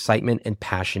maintaining the excitement and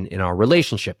passion in our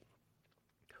relationship.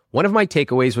 One of my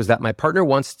takeaways was that my partner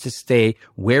wants to stay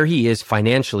where he is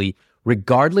financially,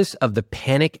 regardless of the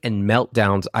panic and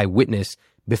meltdowns I witness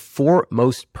before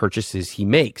most purchases he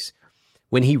makes.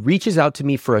 When he reaches out to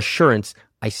me for assurance,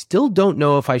 I still don't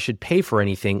know if I should pay for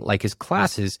anything like his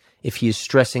classes if he is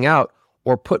stressing out,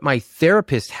 or put my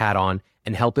therapist hat on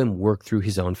and help him work through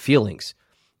his own feelings.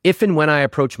 If and when I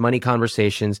approach money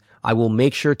conversations, I will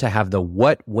make sure to have the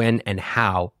what, when, and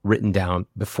how written down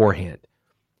beforehand.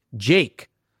 Jake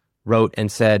wrote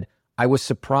and said, I was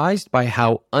surprised by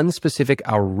how unspecific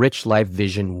our rich life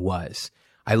vision was.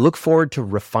 I look forward to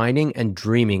refining and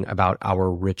dreaming about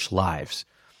our rich lives.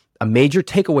 A major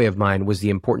takeaway of mine was the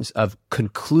importance of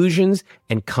conclusions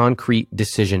and concrete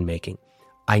decision making.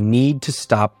 I need to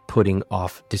stop putting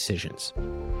off decisions.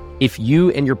 If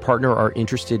you and your partner are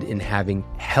interested in having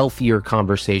healthier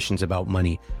conversations about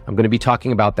money, I'm going to be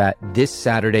talking about that this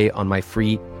Saturday on my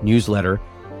free newsletter,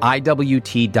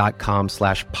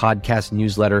 iwt.com/podcast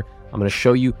newsletter. I'm going to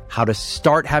show you how to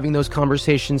start having those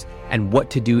conversations and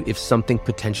what to do if something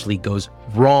potentially goes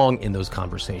wrong in those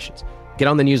conversations. Get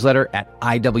on the newsletter at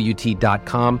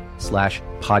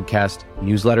iwt.com/podcast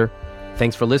newsletter.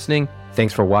 Thanks for listening.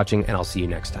 Thanks for watching, and I'll see you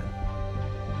next time.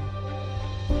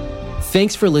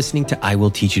 Thanks for listening to I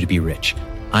Will Teach You to Be Rich.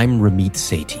 I'm Ramit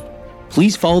Sethi.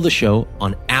 Please follow the show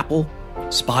on Apple,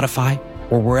 Spotify,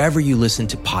 or wherever you listen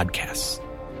to podcasts.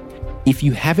 If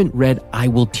you haven't read I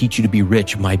Will Teach You to Be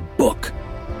Rich, my book,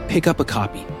 pick up a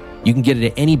copy. You can get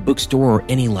it at any bookstore or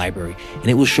any library, and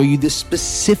it will show you the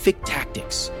specific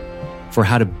tactics for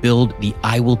how to build the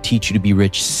I Will Teach You to Be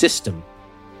Rich system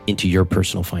into your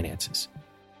personal finances.